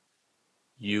that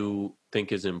you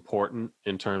think is important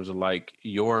in terms of like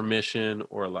your mission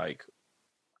or like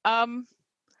Um,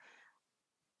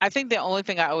 I think the only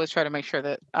thing I always try to make sure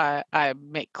that I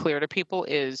make clear to people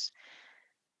is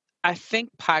I think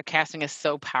podcasting is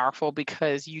so powerful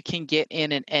because you can get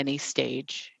in at any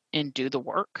stage and do the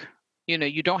work.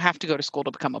 You don't have to go to school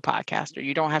to become a podcaster.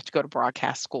 You don't have to go to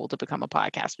broadcast school to become a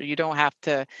podcaster. You don't have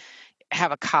to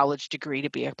have a college degree to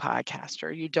be a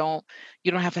podcaster. You don't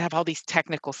have to have all these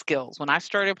technical skills. When I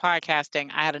started podcasting,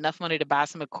 I had enough money to buy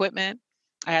some equipment.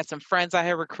 I had some friends I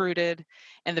had recruited,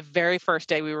 and the very first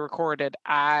day we recorded,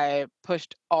 I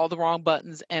pushed all the wrong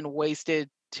buttons and wasted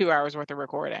 2 hours worth of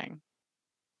recording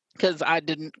because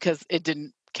it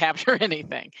didn't capture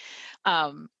anything.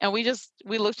 And we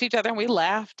looked at each other and we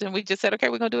laughed and we just said, okay,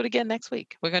 we're gonna do it again next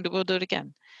week. We'll do it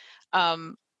again.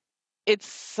 Um, it's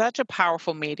such a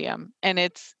powerful medium, and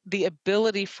it's the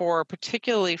ability for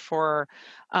particularly for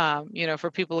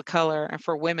people of color and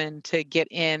for women to get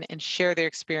in and share their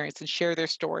experience and share their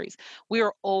stories. We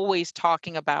are always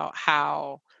talking about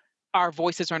how our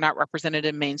voices are not represented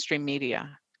in mainstream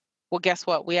media. Well, guess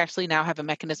what? We actually now have a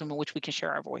mechanism in which we can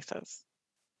share our voices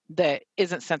that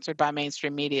isn't censored by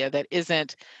mainstream media, that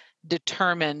isn't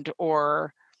determined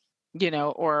or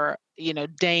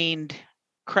deigned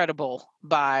credible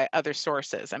by other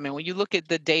sources. I mean, when you look at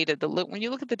the data, when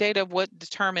you look at the data of what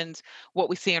determines what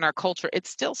we see in our culture, it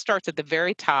still starts at the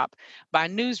very top by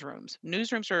newsrooms.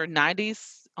 Newsrooms are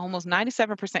almost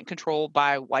 97% controlled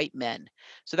by white men.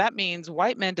 So that means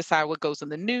white men decide what goes in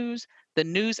the news. The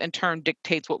news in turn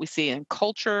dictates what we see in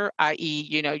culture, i.e.,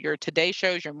 your Today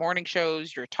shows, your morning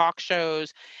shows, your talk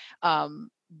shows.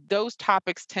 Those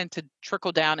topics tend to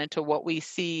trickle down into what we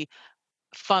see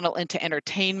funnel into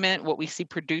entertainment, what we see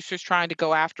producers trying to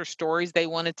go after, stories they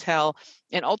want to tell.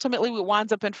 And ultimately, what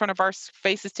winds up in front of our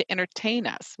faces to entertain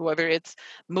us, whether it's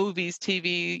movies,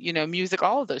 TV, music,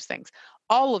 all of those things.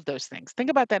 All of those things. Think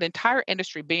about that entire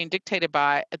industry being dictated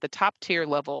by, at the top tier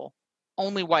level,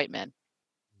 only white men,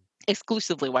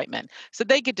 exclusively white men. So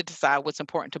they get to decide what's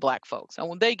important to black folks. And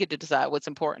when they get to decide what's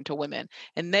important to women,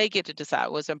 and they get to decide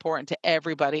what's important to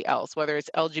everybody else, whether it's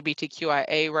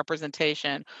LGBTQIA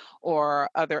representation or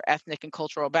other ethnic and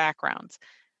cultural backgrounds,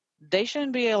 they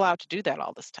shouldn't be allowed to do that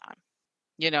all this time.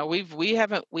 We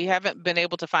haven't been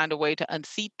able to find a way to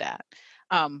unseat that.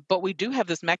 But we do have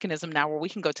this mechanism now where we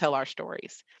can go tell our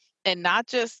stories. And not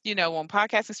just, when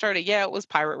podcasting started, yeah, it was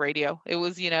pirate radio. It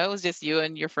was just you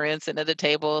and your friends sitting at the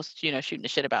table, shooting the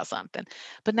shit about something.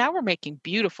 But now we're making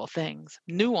beautiful things,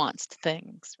 nuanced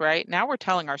things, right? Now we're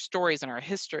telling our stories and our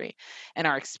history and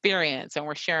our experience, and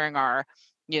we're sharing our,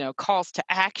 calls to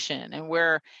action, and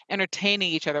we're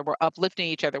entertaining each other, we're uplifting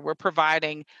each other, we're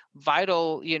providing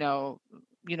vital,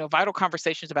 vital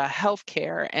conversations about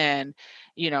healthcare and,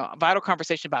 vital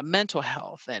conversations about mental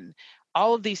health and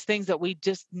all of these things that we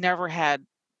just never had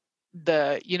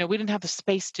we didn't have the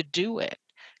space to do it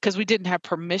because we didn't have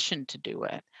permission to do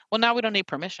it. Well, now we don't need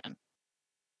permission.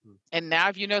 Mm. And now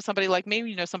if you know somebody like me,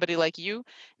 you know somebody like you,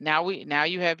 now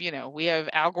you have, we have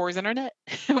Al Gore's internet.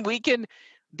 we can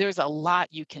There's a lot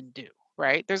you can do,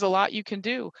 right? There's a lot you can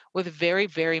do with very,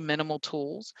 very minimal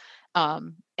tools.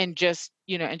 And just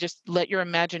let your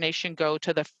imagination go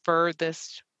to the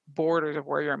furthest borders of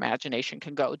where your imagination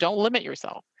can go. Don't limit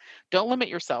yourself. Don't limit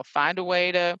yourself. Find a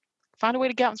way to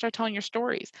get out and start telling your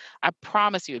stories. I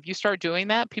promise you, if you start doing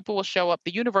that, people will show up.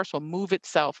 The universe will move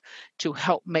itself to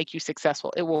help make you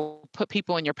successful. It will put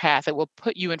people in your path. It will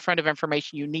put you in front of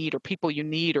information you need or people you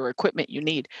need or equipment you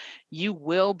need. You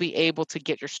will be able to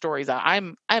get your stories out.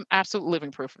 I'm absolute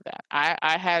living proof of that.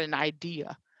 I had an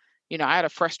idea. I had a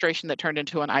frustration that turned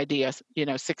into an idea,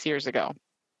 6 years ago.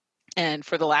 And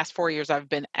for the last 4 years I've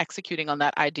been executing on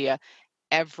that idea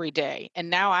every day. And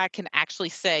now I can actually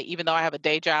say, even though I have a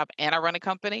day job and I run a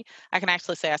company, I can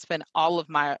actually say I spend all of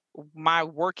my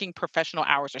working professional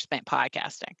hours are spent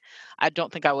podcasting. I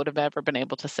don't think I would have ever been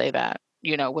able to say that,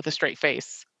 with a straight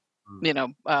face.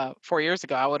 Mm. 4 years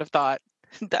ago, I would have thought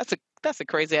that's a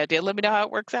crazy idea. Let me know how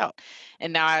it works out.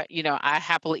 And now I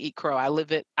happily eat crow. I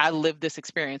live it. I live this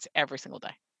experience every single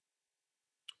day.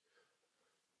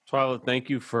 Twila, thank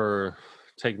you for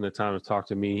taking the time to talk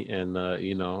to me. And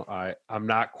I'm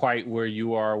not quite where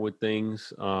you are with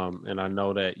things, and I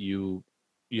know that you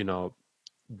know,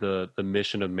 the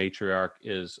mission of Matriarch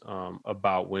is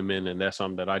about women, and that's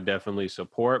something that I definitely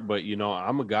support. But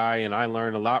I'm a guy, and I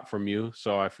learn a lot from you,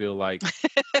 so I feel like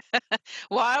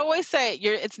Well, I always say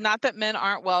it's not that men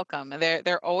aren't welcome.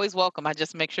 They're always welcome. I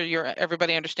just make sure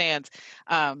everybody understands.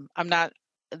 I'm not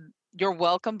You're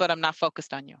welcome, but I'm not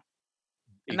focused on you.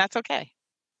 And e- that's okay.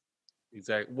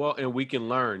 exactly. Well, and we can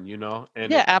learn,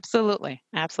 and Yeah, absolutely.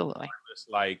 Absolutely. it's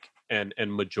like and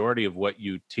majority of what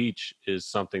you teach is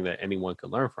something that anyone can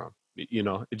learn from.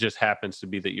 It just happens to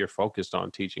be that you're focused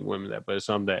on teaching women that, but it's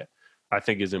something that I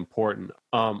think is important.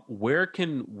 Where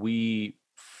can we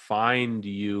find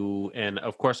you? And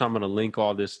of course I'm going to link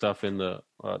all this stuff in the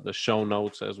show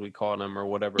notes, as we call them, or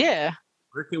whatever. Yeah.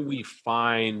 Where can we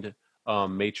find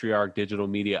Matriarch Digital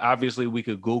Media? Obviously we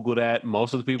could Google that.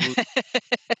 Most of the people.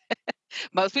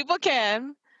 Most people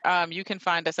can. You can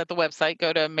find us at the website.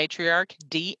 Go to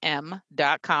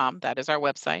matriarchdm.com. That is our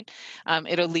website.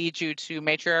 It'll lead you to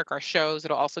Matriarch, our shows.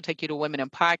 It'll also take you to Women in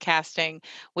Podcasting.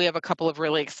 We have a couple of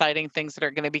really exciting things that are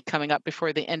going to be coming up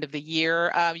before the end of the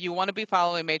year. You want to be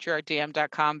following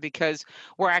matriarchdm.com because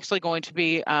we're actually going to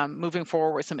be moving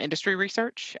forward with some industry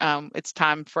research. It's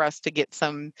time for us to get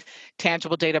some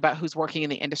tangible data about who's working in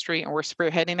the industry, and we're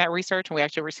spearheading that research, and we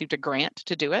actually received a grant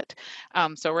to do it.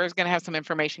 So we're going to have some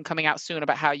information coming out soon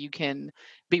about how you can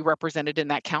be represented in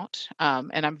that count.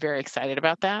 And I'm very excited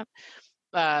about that.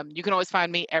 You can always find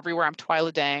me everywhere. I'm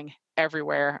Twila Dang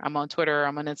everywhere. I'm on Twitter,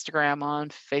 I'm on Instagram, on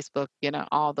Facebook,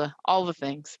 all the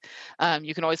things.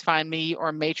 You can always find me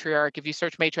or Matriarch. If you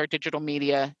search Matriarch Digital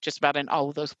Media, just about in all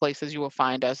of those places, you will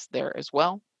find us there as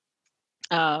well.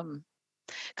 Come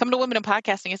to Women in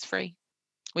Podcasting. It's free.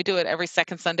 We do it every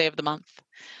second Sunday of the month.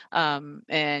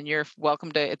 And you're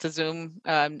welcome to, it's a Zoom.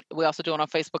 We also do it on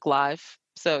Facebook Live.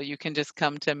 So you can just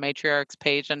come to Matriarch's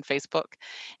page on Facebook,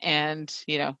 and,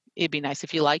 it'd be nice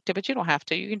if you liked it, but you don't have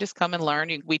to. You can just come and learn.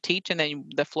 We teach, and then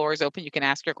the floor is open. You can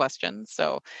ask your questions.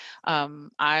 So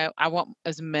I want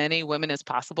as many women as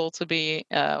possible to be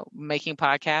making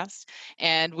podcasts.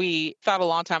 And we thought a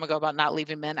long time ago about not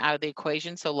leaving men out of the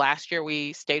equation. So last year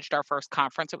we staged our first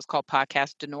conference. It was called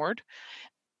Podcast de Nord.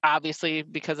 Obviously,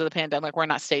 because of the pandemic, we're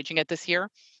not staging it this year,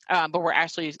 but we're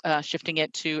actually shifting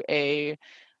it to a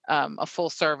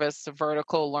full service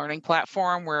vertical learning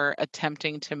platform. We're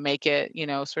attempting to make it,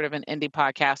 sort of an indie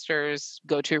podcaster's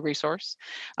go-to resource,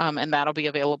 and that'll be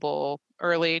available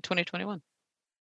early 2021.